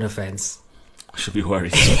Barcelona fans. I should be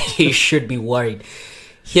worried. You should be worried.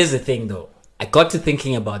 Here's the thing, though. I got to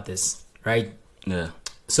thinking about this, right? Yeah.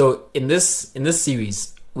 So in this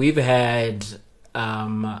series, we've had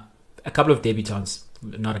a couple of debutants,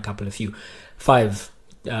 not a couple, a few, 4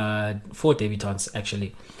 debutants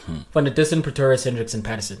actually. Van der Dussen, Proteas, Hendricks, and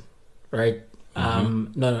Patterson, right?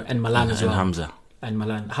 No, and Malan as well. And Hamza. And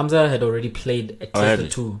Malan. Hamza had already played a test or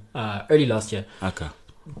two early last year. Okay.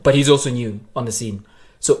 But he's also new on the scene.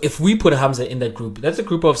 So if we put Hamza in that group, that's a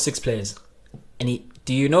group of 6 players. And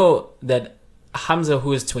do you know that Hamza,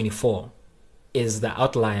 who is 24, is the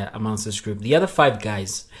outlier amongst this group? The other 5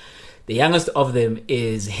 guys, the youngest of them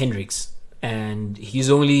is Hendricks. And he's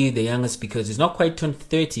only the youngest because he's not quite turned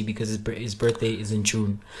 30 because his birthday is in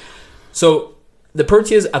June. So the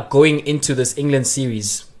Proteas are going into this England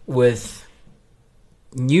series with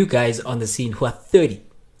new guys on the scene who are 30.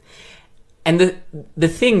 And the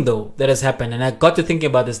thing, though, that has happened, and I got to thinking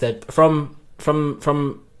about this, that from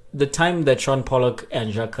the time that Sean Pollock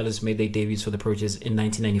and Jacques Kallis made their debuts for the Proteas in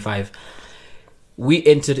 1995, we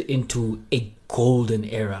entered into a golden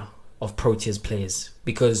era of Proteas players.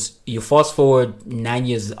 Because you fast forward 9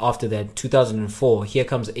 years after that, 2004, here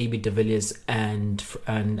comes A.B. de Villiers and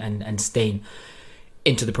Steyn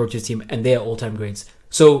into the Proteas team, and they are all-time greats.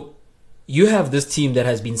 So you have this team that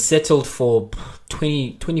has been settled for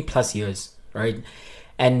 20 plus years, right?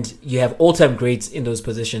 And you have all-time greats in those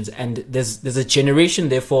positions. And there's a generation,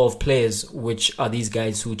 therefore, of players, which are these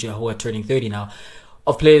guys who are turning 30 now,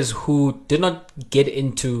 of players who did not get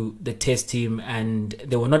into the test team, and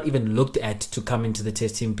they were not even looked at to come into the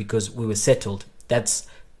test team because we were settled. That's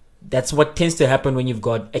what tends to happen when you've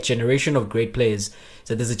got a generation of great players.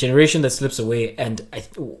 So there's a generation that slips away, and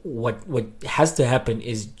what has to happen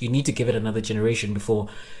is you need to give it another generation before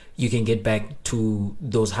you can get back to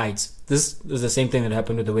those heights. This is the same thing that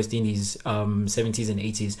happened with the West Indies, 70s and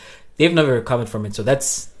 80s. They've never recovered from it, so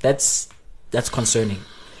that's concerning.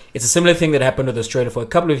 It's a similar thing that happened with Australia for a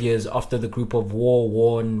couple of years after the group of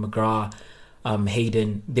Warne, McGrath,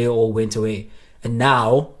 Hayden, they all went away. And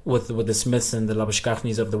now, with the Smiths and the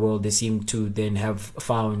Labuschaghnis of the world, they seem to then have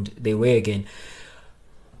found their way again.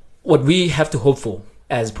 What we have to hope for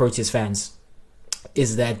as Proteas fans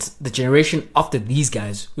is that the generation after these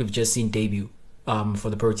guys we've just seen debut for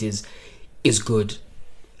the Proteas is good.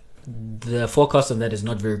 The forecast on that is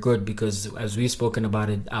not very good because, as we've spoken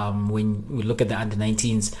about it, when we look at the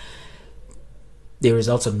under-19s, their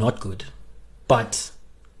results are not good. But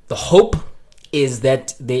the hope is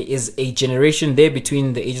that there is a generation there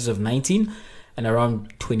between the ages of 19 and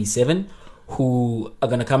around 27 who are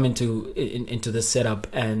going to come into this setup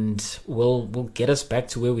and will get us back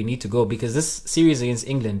to where we need to go, because this series against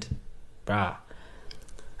England, brah.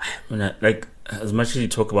 Like, as much as you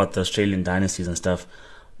talk about the Australian dynasties and stuff,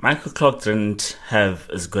 Michael Clarke didn't have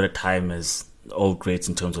as good a time as old greats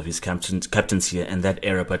in terms of his captaincy in that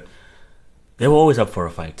era, but they were always up for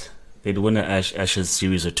a fight. They'd win an Ashes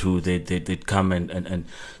series or two. They'd come and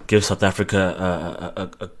give South Africa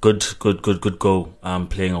a good go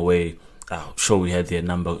playing away. Sure, we had their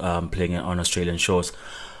number playing on Australian shores,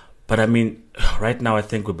 but I mean, right now I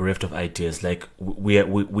think we're bereft of ideas. Like we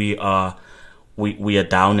are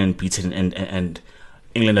down and beaten, and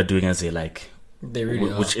England are doing as they like. They really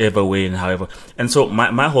are. Whichever way and however. And so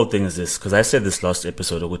my whole thing is this, because I said this last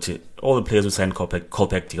episode, which all the players who signed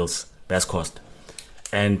callback deals, best cost.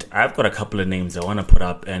 And I've got a couple of names I want to put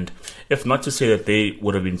up, and if not to say that they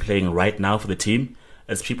would have been playing right now for the team,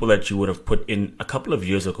 as people that you would have put in a couple of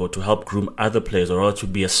years ago to help groom other players, or to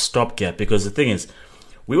be a stopgap. Because the thing is,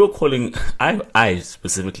 we were calling, I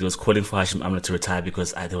specifically was calling for Hashim Amla to retire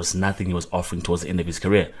because there was nothing he was offering towards the end of his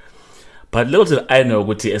career. But little did I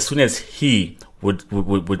know, as soon as he would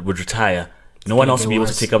retire, no one else would be able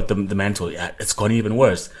to take up the mantle. Yeah, it's gone even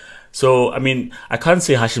worse. So, I mean, I can't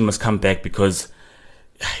say Hashim must come back because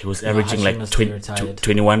he was averaging like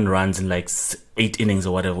 21 runs in like 8 innings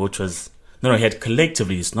or whatever, which was... No, he had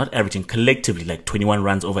collectively, he's not averaging, collectively like 21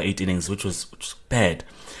 runs over 8 innings, which was bad.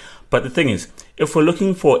 But the thing is, if we're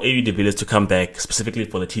looking for A.B. de Villiers to come back, specifically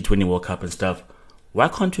for the T20 World Cup and stuff, why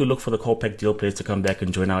can't you look for the callback deal players to come back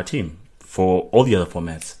and join our team for all the other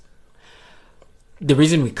formats? The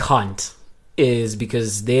reason we can't is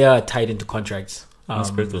because they are tied into contracts. Let's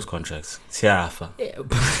break those contracts. Like,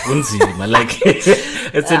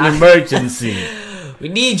 it's an emergency. We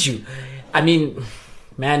need you. I mean,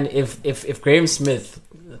 man, if Graham Smith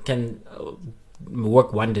can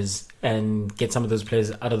work wonders and get some of those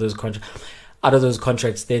players out of those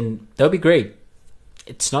contracts, then that'll be great.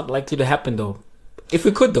 It's not likely to happen though. If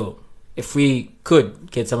we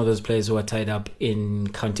could get some of those players who are tied up in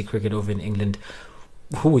county cricket over in England,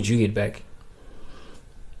 who would you get back?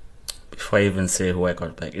 Before I even say who I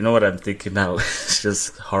got back, you know what I'm thinking now? It's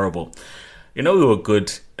just horrible. You know, we were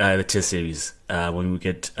good the test series. When we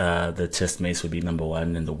get the test mates would be number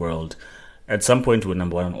 1 in the world. At some point, we're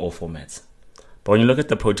number 1 on all formats. But when you look at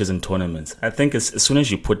the Proteas in tournaments, I think as soon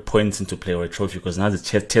as you put points into play or a trophy, because now the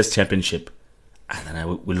test championship, I don't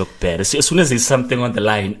know, we look bad. As soon as there's something on the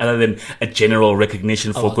line, other than a general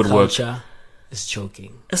recognition for good work, is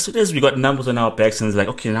choking. As soon as we got numbers on our backs and it's like,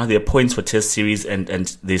 okay, now there are points for test series and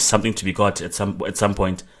there's something to be got at some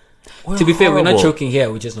point. To be fair, we're not choking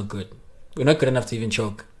here. We're just not good. We're not good enough to even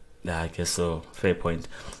choke. Yeah, I guess so. Fair point.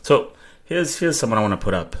 So here's someone I want to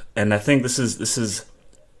put up, and I think this is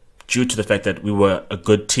due to the fact that we were a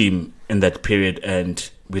good team in that period and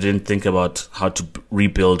we didn't think about how to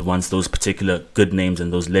rebuild once those particular good names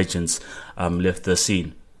and those legends left the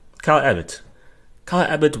scene. Kyle Abbott. Kyle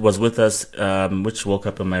Abbott was with us. Which World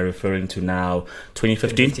Cup am I referring to now?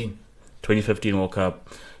 2015? 2015 World Cup.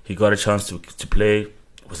 He got a chance to play.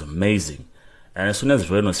 It was amazing. And as soon as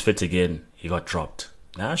Vern was fit again, he got dropped.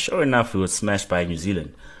 Now, sure enough, he was smashed by New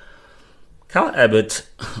Zealand. Kyle Abbott,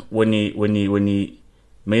 when he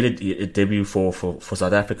made a debut for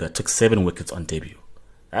South Africa, took 7 wickets on debut.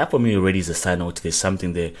 That for me already is a sign note there's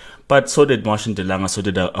something there. But so did Martin de Lange, so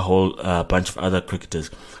did a whole bunch of other cricketers.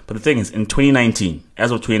 But the thing is, in 2019,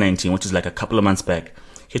 as of 2019, which is like a couple of months back,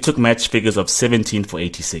 he took match figures of 17 for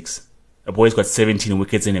 86. A boy's got 17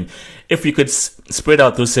 wickets in him. If we could spread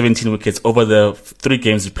out those 17 wickets over the 3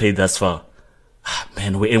 games we played thus far,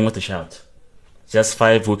 man, we're in with a shout. Just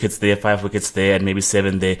 5 wickets there, 5 wickets there, and maybe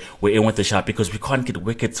 7 there. We're in with a shout because we can't get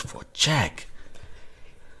wickets for Jack.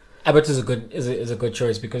 Abbott is a good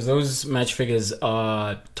choice because those match figures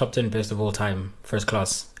are top 10 best of all time, first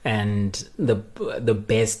class, and the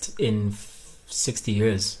best in 60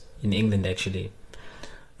 years in England actually.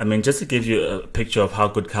 I mean, just to give you a picture of how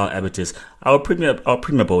good Kyle Abbott is, our premier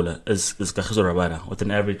bowler is Kagiso Rabada with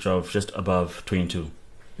an average of just above 22.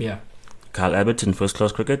 Yeah. Kyle Abbott in first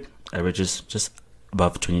class cricket averages just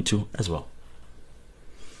above 22 as well.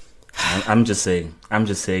 I'm just saying.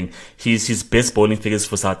 His best bowling figures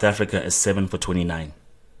for South Africa is 7 for 29.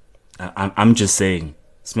 I'm just saying.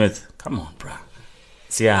 Smith, come on, bruh.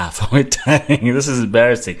 Yeah, for my time. This is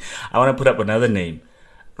embarrassing. I want to put up another name.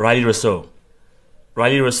 Riley Rousseau.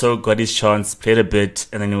 Riley Rousseau got his chance, played a bit,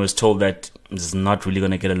 and then he was told that he's not really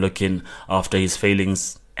going to get a look in after his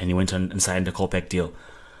failings, and he went on and signed a callback deal.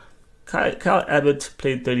 Kyle Abbott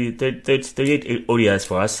played 38 ODIs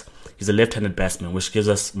for us. He's a left-handed batsman, which gives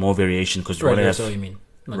us more variation because we want to have. Rousseau, you mean?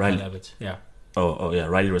 Not Kyle Abbott, yeah. Oh yeah,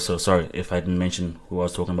 Riley Rousseau. Sorry if I didn't mention who I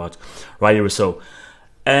was talking about. Riley Rousseau.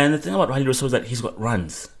 And the thing about Riley Rousseau is that he's got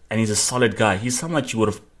runs and he's a solid guy. He's someone that you would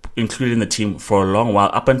have included in the team for a long while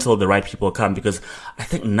up until the right people come. Because I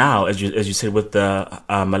think now, as you said, with the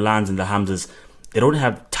Malans and the Hamzas, they don't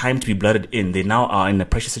have time to be blooded in. They now are in a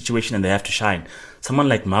pressure situation and they have to shine. Someone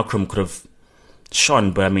like Malcolm could have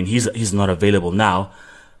shone, but I mean he's not available now.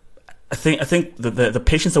 I think the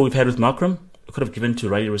patience that we've had with Malcolm, we could have given to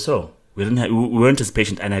Riley Rousseau. We weren't as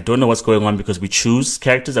patient, and I don't know what's going on because we choose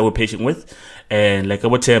characters that we're patient with, and like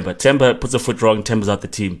about Temba puts a foot wrong, Temba's out the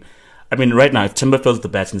team. I mean, right now, if Temba fails the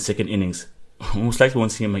bat in the second innings, most likely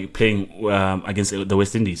won't see him playing against the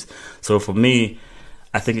West Indies. So for me,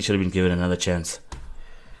 I think it should have been given another chance.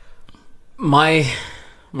 My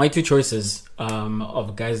 2 choices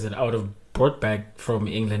of guys that I would have brought back from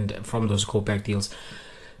England from those callback deals.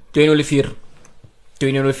 Dwayne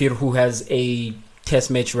Olivier, who has a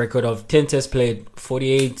test match record of 10 tests played,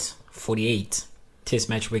 48 test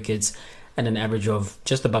match wickets, and an average of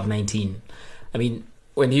just above 19. I mean,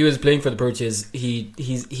 when he was playing for the Proteas, he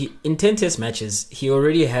in 10 test matches, he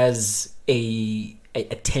already has a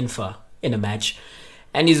 10-fer in a match,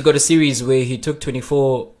 and he's got a series where he took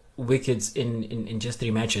 24 wickets in just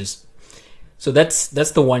 3 matches. So that's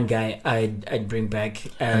the one guy I'd bring back,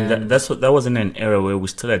 and that was in an era where we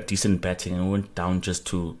still had decent batting and we went down just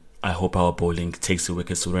to I hope our bowling takes the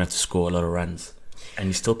wickets so we don't have to score a lot of runs, and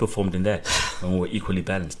he still performed in that when we were equally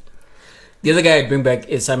balanced. The other guy I'd bring back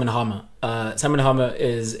is Simon Harmer. Simon Harmer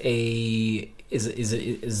is a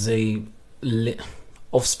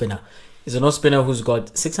off spinner. He's an off spinner who's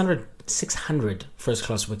got 600 first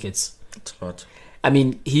class wickets. That's a lot. I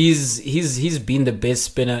mean, he's been the best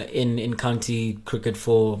spinner in county cricket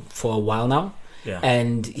for a while now. Yeah.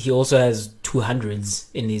 And he also has 200s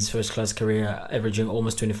in his first class career, averaging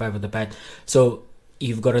almost 25 with the bat. So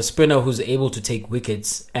you've got a spinner who's able to take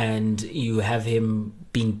wickets, and you have him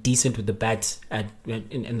being decent with the bat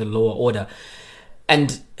in the lower order.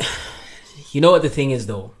 And you know what the thing is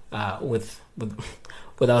though, with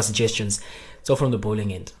our suggestions, it's all from the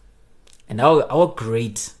bowling end. And our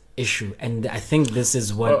great issue, and I think this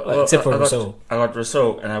is what except for Rousseau. I got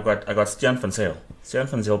Rousseau, and I got Stiaan van Zyl. Stiaan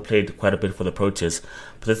van Zyl played quite a bit for the Proteas,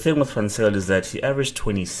 but the thing with van Zyl is that he averaged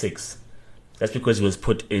 26. That's because he was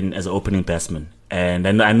put in as an opening batsman,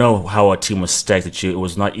 And I know how our team was stacked. That it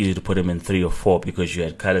was not easy to put him in 3 or 4 because you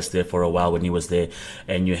had Callis there for a while when he was there,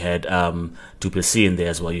 and you had Duplessis in there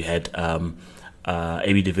as well. You had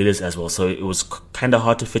AB de Villiers as well. So it was kind of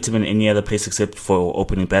hard to fit him in any other place except for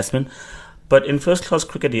opening batsman. But in first class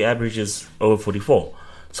cricket, the average is over 44.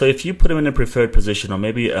 So if you put him in a preferred position, or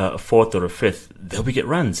maybe a 4th or a 5th, they'll get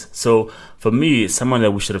runs. So for me, someone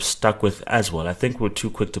that we should have stuck with as well. I think we're too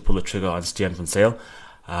quick to pull the trigger on Stian van Zyl.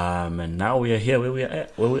 And now we are here where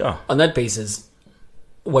we are. On that basis,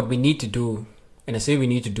 what we need to do, and I say we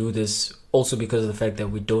need to do this also because of the fact that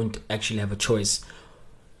we don't actually have a choice.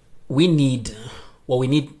 We need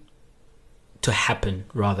to happen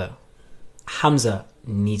rather. Hamza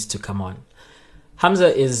needs to come on.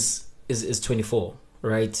 Hamza is 24,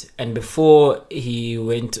 right? And before he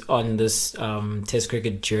went on this Test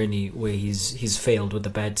cricket journey where he's failed with the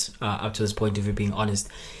bat up to this point, if you're being honest,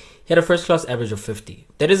 he had a first class average of 50.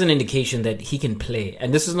 That is an indication that he can play.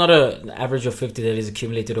 And this is not an average of 50 that is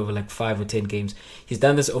accumulated over like 5 or 10 games. He's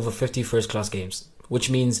done this over 50 first class games,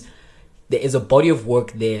 which means there is a body of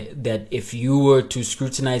work there that if you were to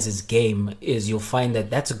scrutinize his game, you'll find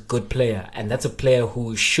that that's a good player, and that's a player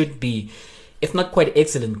who should be, if not quite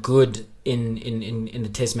excellent, good in the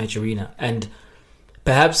Test match arena. And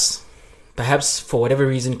perhaps for whatever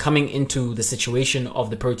reason, coming into the situation of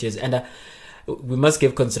the Proteas, and we must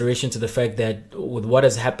give consideration to the fact that with what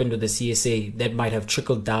has happened with the CSA, that might have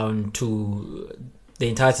trickled down to the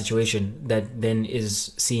entire situation that then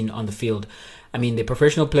is seen on the field. I mean, they're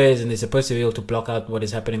professional players and they're supposed to be able to block out what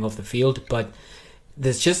is happening off the field, but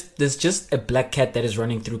there's just a black cat that is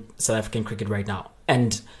running through South African cricket right now.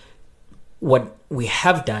 And what we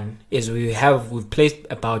have done is we've placed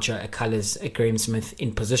a Boucher, a Cullis, a Graham Smith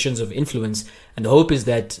in positions of influence, and the hope is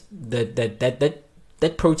that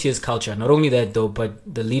Proteas culture, not only that though, but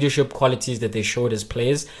the leadership qualities that they showed as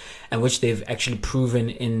players, and which they've actually proven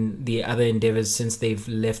in the other endeavors since they've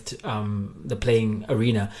left the playing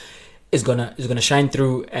arena, is gonna shine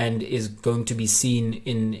through and is going to be seen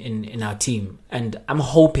in our team. And I'm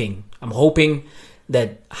hoping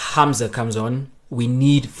that Hamza comes on. We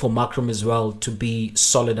need for Makram as well to be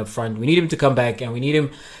solid up front. We need him to come back, and we need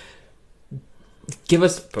him give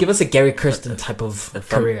us a Gary Kirsten type of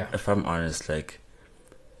career. If I'm honest, like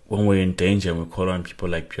when we're in danger and we call on people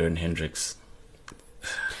like Bjorn Hendricks.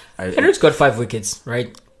 Hendricks got 5 wickets,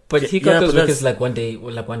 right? But he got those wickets like one day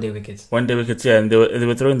wickets. One day wickets, yeah, and they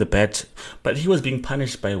were throwing the bat, but he was being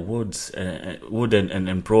punished by Wood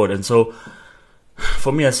and Broad, and so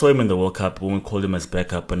for me, I saw him in the World Cup when we called him as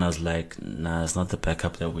backup, and I was like, nah, it's not the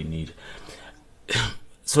backup that we need.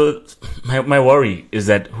 So my worry is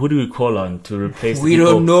that who do we call on to replace? We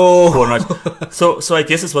don't know. Who are not. So I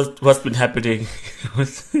guess it's what's been happening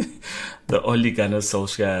with the Ole Gunnar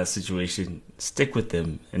Solskjaer situation. Stick with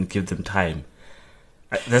them and give them time.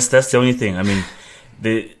 That's the only thing. I mean,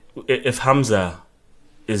 if Hamza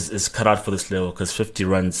is cut out for this level, because 50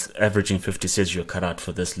 runs, averaging 50 says you're cut out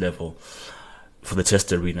for this level, for the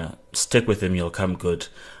Test arena, stick with him, you'll come good.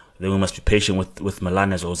 Then we must be patient with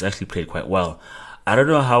Milan as well, who's actually played quite well. I don't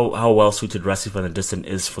know how well suited Rassie van der Dussen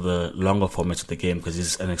is for the longer formats of the game, because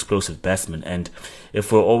he's an explosive batsman. And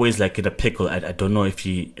if we're always like in a pickle, I don't know if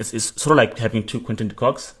it's sort of like having 2 Quinton de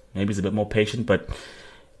Kooks. Maybe he's a bit more patient, but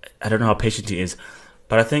I don't know how patient he is.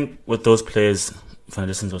 But I think with those players, Van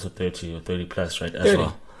der Dussen's also 30 or 30 plus, right, as 30.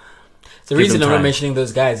 well. The reason I'm not mentioning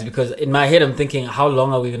those guys, because in my head I'm thinking, how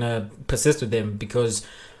long are we going to persist with them? Because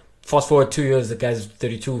fast forward 2 years, the guy's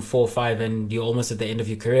 32, 4, 5, and you're almost at the end of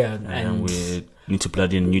your career. And we need to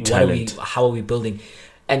blood in new talent. How are we building?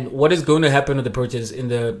 And what is going to happen with the Proteas in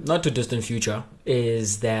the not too distant future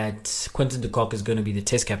is that Quinton de Kock is going to be the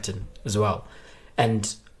Test captain as well.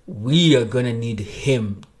 And we are going to need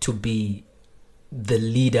him to be the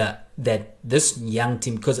leader that this young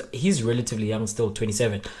team, because he's relatively young, still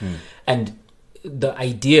 27, and the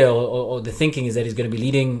idea or the thinking is that he's going to be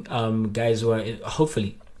leading guys who are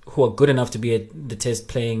hopefully good enough to be at the Test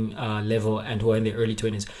playing level and who are in their early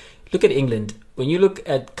 20s. Look at England. When you look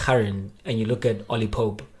at Curran and you look at Ollie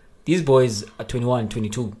Pope, these boys are 21,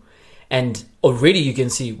 22. And already you can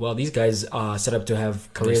see, well, these guys are set up to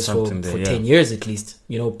have careers for 10 years at least.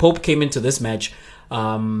 You know, Pope came into this match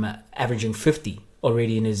averaging 50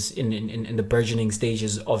 already in the burgeoning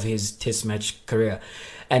stages of his Test match career.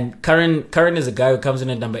 And Curran is a guy who comes in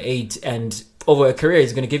at number 8, and over a career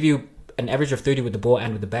he's going to give you an average of 30 with the ball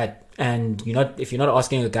and with the bat. And if you're not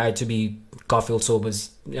asking a guy to be Garfield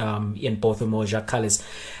Sobers, Ian Botham or Jacques Callis,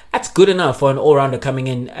 that's good enough for an all-rounder coming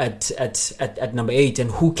in at number 8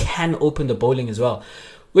 and who can open the bowling as well.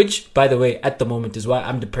 Which, by the way, at the moment is why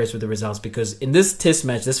I'm depressed with the results, because in this test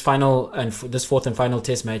match, this fourth and final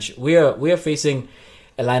test match, we are facing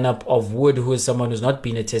a lineup of Wood, who is someone who's not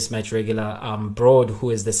been a test match regular, Broad, who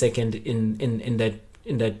is the second in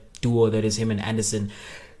that duo that is him and Anderson,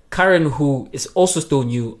 Curran, who is also still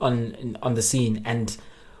new on the scene, and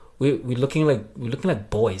we're looking like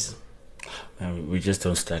boys. Man, we just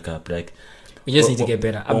don't stack up. Like, we just need to get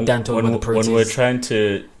better. I'm done talking about the Proteas. When we're trying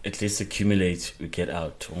to at least accumulate, we get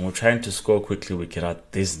out. When we're trying to score quickly, we get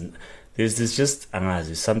out. There's just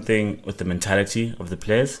something with the mentality of the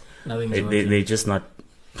players. They're just not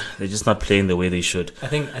playing the way they should. I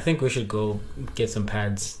think we should go get some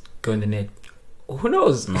pads, go in the net. Who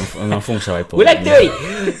knows? We're like 30.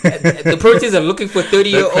 The Proteas are looking for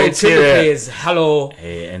 30-year-old players. Hello.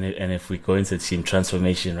 Hey, and if we go into team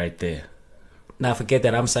transformation right there. Now forget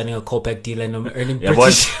that I'm signing a callback deal and I'm earning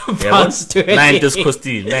British pounds to it. Nine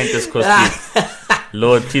Kosti.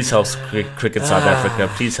 Lord, please help Cricket South Africa.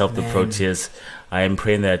 Please help the Proteas. I am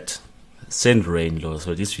praying that send rain, Lord.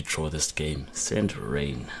 So at least we draw this game. Send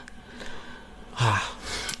rain.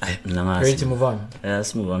 Ready to move on? Yeah,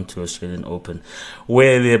 let's move on to Australian Open,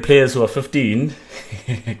 where there are players who are 15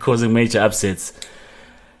 causing major upsets.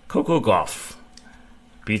 Coco Gauff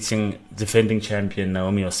beating defending champion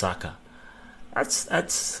Naomi Osaka.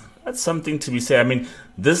 That's something to be said. I mean,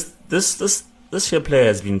 this year player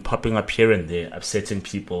has been popping up here and there, upsetting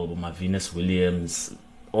people. Venus Williams,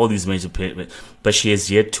 all these major players, but she has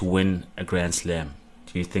yet to win a Grand Slam.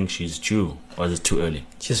 Do you think she's due, or is it too early?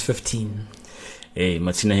 She's 15. Hey,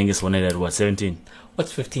 Martina Hingis won it at what, 17?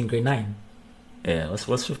 What's 15? Grade 9. Yeah,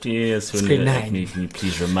 what's 15 years? It's grade 9. Can you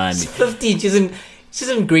please remind me? She's 15. She's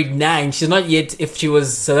in grade 9. She's not yet. If she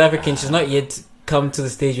was South African, she's not yet come to the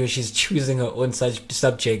stage where she's choosing her own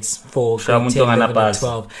subjects for grade 10, 11, and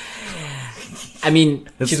 12. I mean,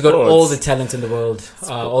 she's got all the talent in the world,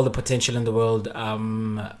 all the potential in the world. I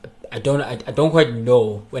don't quite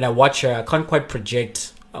know. When I watch her, I can't quite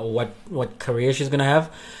project what career she's gonna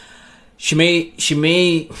have. She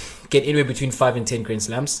may get anywhere between 5 and 10 Grand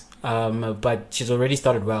Slams, but she's already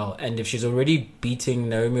started well. And if she's already beating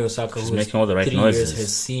Naomi Osaka, who's making all the right 3 noises. years her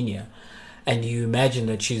senior, and you imagine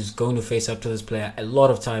that she's going to face up to this player a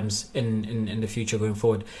lot of times in the future going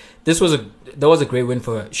forward. That was a great win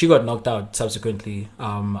for her. She got knocked out subsequently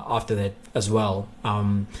after that as well.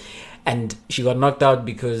 And she got knocked out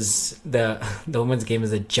because the women's game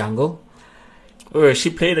is a jungle. Oh,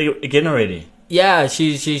 she played again already. Yeah,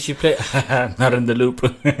 she played. Not in the loop.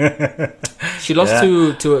 She lost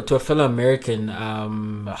to a fellow American.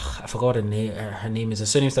 I forgot her name. Her name is, her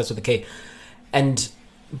surname starts with a K, and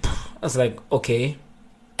I was like, okay.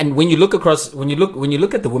 And when you look at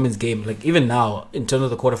the women's game, like even now in terms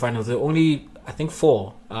of the quarterfinals, there are only I think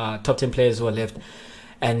 4 top 10 players who are left,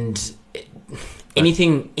 and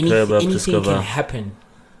anything can happen.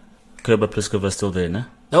 Kerber Pliskova still there, no?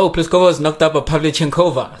 No, Pliskova was knocked out by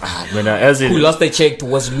Pavlyuchenkova, who lost the check,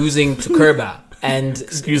 was losing to Kerber. And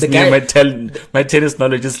excuse me, my tennis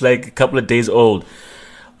knowledge is like a couple of days old.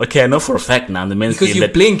 Okay, I know for a fact now in the men's because game. Because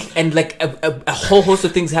you blink and like a whole host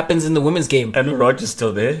of things happens in the women's game. I know Roger's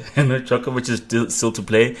still there. I know Djokovic is still to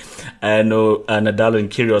play. I know Nadal and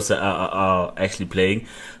Kyrgios are actually playing.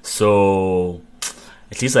 So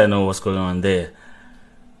at least I know what's going on there.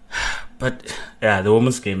 But yeah, the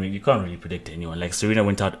women's game, you can't really predict anyone. Like Serena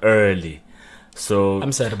went out early, so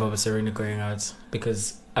I'm sad about Serena going out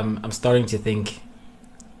because I'm starting to think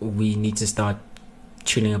we need to start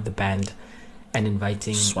tuning up the band and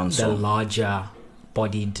inviting the larger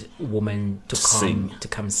bodied woman to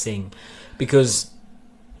come sing, because,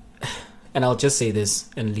 and I'll just say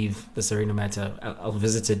this and leave the Serena matter. I'll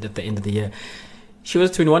visit it at the end of the year. She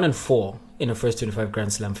was 21-4 in her first 25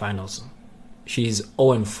 Grand Slam finals. She's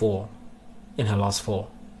 0-4 in her last 4.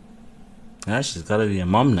 Yeah, she's got to be a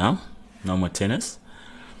mom now. No more tennis.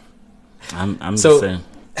 I'm just saying.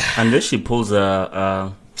 Unless she pulls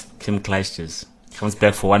Kim Clijsters. Comes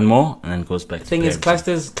back for one more and then goes back to the thing is,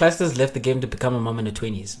 Clijsters left the game to become a mom in her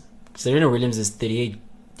 20s. Serena Williams is 38.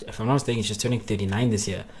 If I'm not mistaken, she's turning 39 this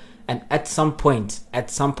year. And at some point,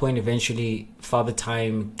 eventually, Father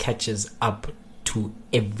Time catches up to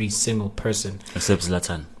every single person. Except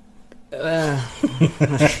Zlatan. And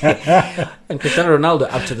Cristiano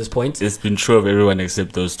Ronaldo up to this point. It's been true of everyone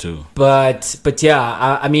except those two. But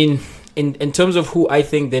yeah, I mean, in terms of who I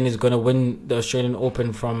think then is going to win the Australian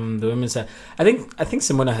Open from the women's side, I think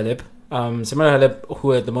Simona Halep. Simona Halep,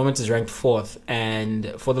 who at the moment is ranked 4th,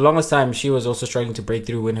 and for the longest time she was also struggling to break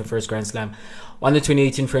through, win her first Grand Slam. Won the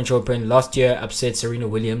 2018 French Open last year, upset Serena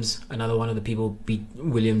Williams, another one of the people beat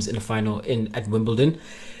Williams in the final at Wimbledon.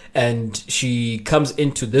 And she comes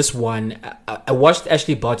into this one. I watched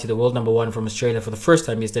Ashley Barty, the world number 1 from Australia, for the first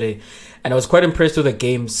time yesterday, and I was quite impressed with the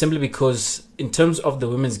game simply because, in terms of the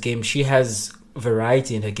women's game, she has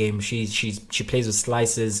variety in her game. She plays with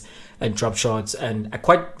slices and drop shots, and I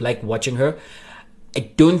quite like watching her.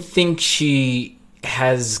 I don't think she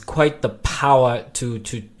has quite the power to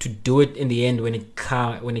do it in the end when it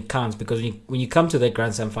counts, because when you come to that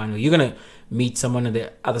Grand Slam final, you're gonna meet someone on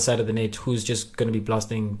the other side of the net who's just gonna be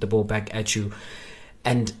blasting the ball back at you.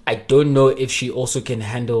 And I don't know if she also can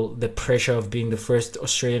handle the pressure of being the first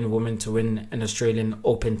Australian woman to win an Australian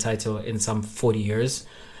Open title in some 40 years.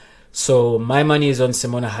 So my money is on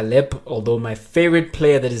Simona Halep, although my favorite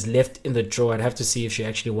player that is left in the draw, I'd have to see if she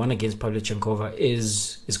actually won against Pavlyuchenkova,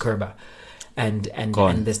 is Kerber. And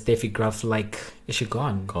the Steffi Graf, like, is she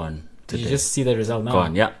gone? Gone. Did you just see the result now?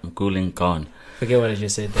 Gone, yeah. I'm Googling, gone. Forget what I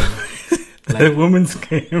just said then. The women's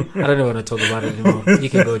game. I don't want to talk about it anymore. You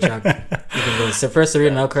can go, Chuck. You can go. So first,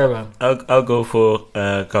 Serena, now Kerber. I'll go for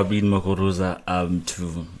Kabin Muguruza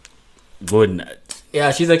to win.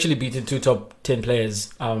 Yeah, she's actually beaten 2 top 10 players,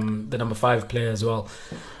 the number 5 player as well.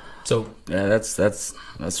 So yeah, that's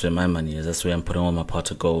where my money is. That's where I'm putting all my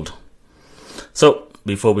pot of gold. So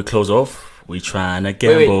before we close off, we trying to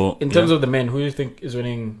gamble. Wait. In terms of the men, who do you think is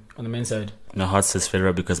winning on the men's side? My heart says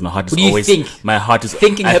Federer, because my heart is Who do you always. think? My heart is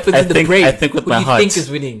Thinking happens in the brain. I think with who my do you heart. think is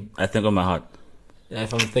winning? I think with my heart. Yeah,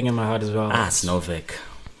 if I'm thinking my heart as well. It's Novak.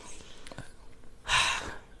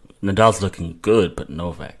 Nadal's looking good, but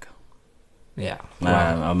Novak. Yeah.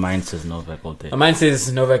 Our mind says Novak all day. My mind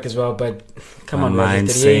says Novak as well, but come on, my Roger, mind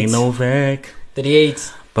 38. saying Novak,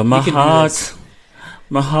 38. but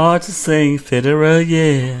my heart is saying Federer.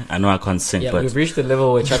 Yeah, I know I can't sing, Yeah, but we've reached the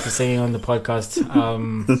level where Chuck is singing on the podcast.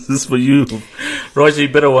 this is for you, Roger. You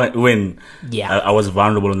better win. Yeah. I was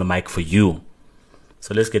vulnerable on the mic for you.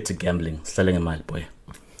 So let's get to gambling, selling a mile, boy.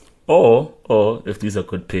 Or if these are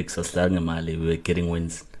good picks, or selling a mile, we're getting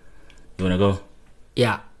wins. You wanna go?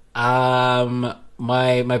 Yeah.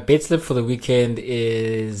 My bet slip for the weekend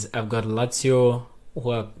is I've got Lazio, who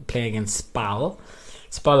are playing against Spal.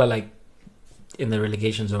 Spal are like in the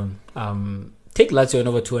relegation zone. Take Lazio in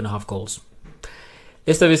over 2.5 goals.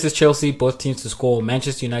 Leicester versus Chelsea, both teams to score.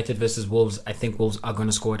 Manchester United versus Wolves. I think Wolves are going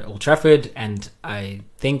to score at Old Trafford, and I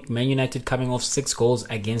think Man United coming off 6 goals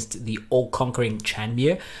against the all-conquering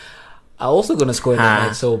Tranmere are also going to score in that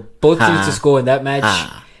match. So both teams to score in that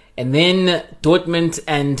match. And then Dortmund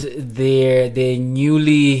and their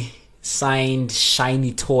newly signed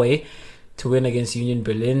shiny toy to win against Union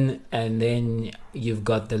Berlin. And then you've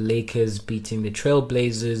got the Lakers beating the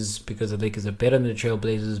Trailblazers, because the Lakers are better than the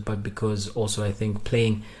Trailblazers, but because also I think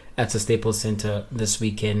playing at the Staples Center this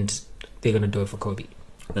weekend, they're going to do it for Kobe.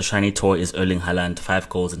 The shiny toy is Erling Haaland, 5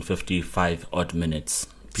 goals in 55 odd minutes.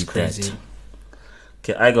 Beat that.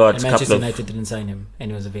 Okay, I got and Manchester United didn't sign him, and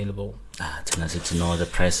he was available. To know the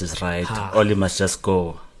price is right. Oli must just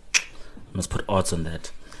go. Must put odds on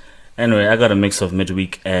that. Anyway, I got a mix of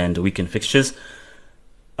midweek and weekend fixtures.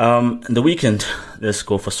 The weekend, let's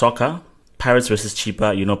go for soccer. Pirates versus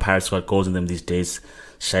Chipa. You know Pirates got goals in them these days.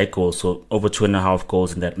 Shy goals, so over 2.5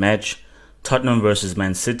 goals in that match. Tottenham versus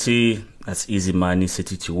Man City. That's easy money,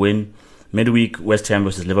 City to win. Midweek, West Ham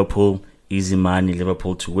versus Liverpool. Easy money,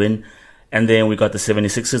 Liverpool to win. And then we got the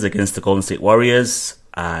 76ers against the Golden State Warriors.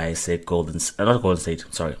 I said not Golden State,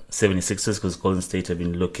 sorry, 76ers, because Golden State have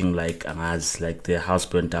been looking like their house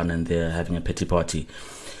burnt down and they're having a pity party.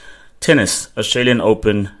 Tennis, Australian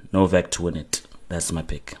Open, Novak to win it. That's my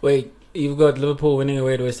pick. Wait, you've got Liverpool winning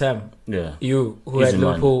away at West Ham? Yeah. You, who had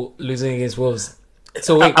Liverpool losing against Wolves.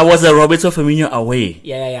 So wait, I was a Roberto Firmino away.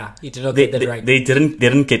 Yeah. You did not get that right. They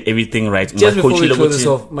didn't get everything right. Just before we close this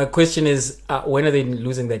off, my question is, when are they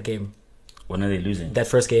losing that game? When are they losing? That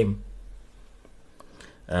first game.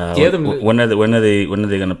 When are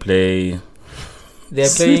they gonna play? They're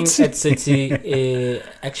playing at City.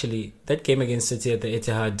 Actually, that game against City at the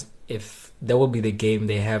Etihad, if that will be the game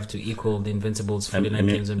they have to equal the Invincibles 49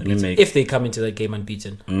 games unbeaten. If they come into that game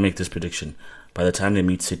unbeaten. Let me make this prediction. By the time they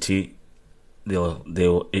meet City, they'll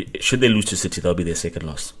should they lose to City, that'll be their second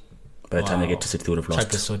loss. By the time they get to City, they would have lost.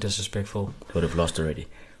 Chuck is so disrespectful. They would have lost already.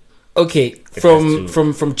 Okay,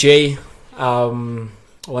 from Jay.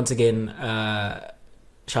 Once again,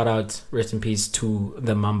 shout out, rest in peace to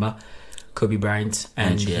the Mamba, Kobe Bryant,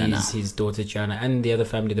 and his daughter Gianna, and the other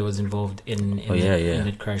family that was involved in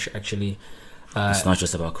that crash. Actually, it's not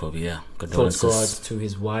just about Kobe. Yeah, thoughts go out to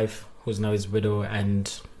his wife, who's now his widow,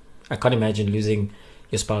 and I can't imagine losing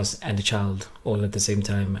your spouse and a child all at the same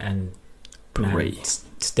time. And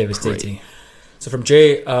it's devastating. So from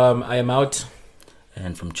Jay, I am out.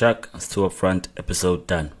 And from Chuck, it's 2 Up Front, episode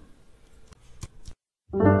done.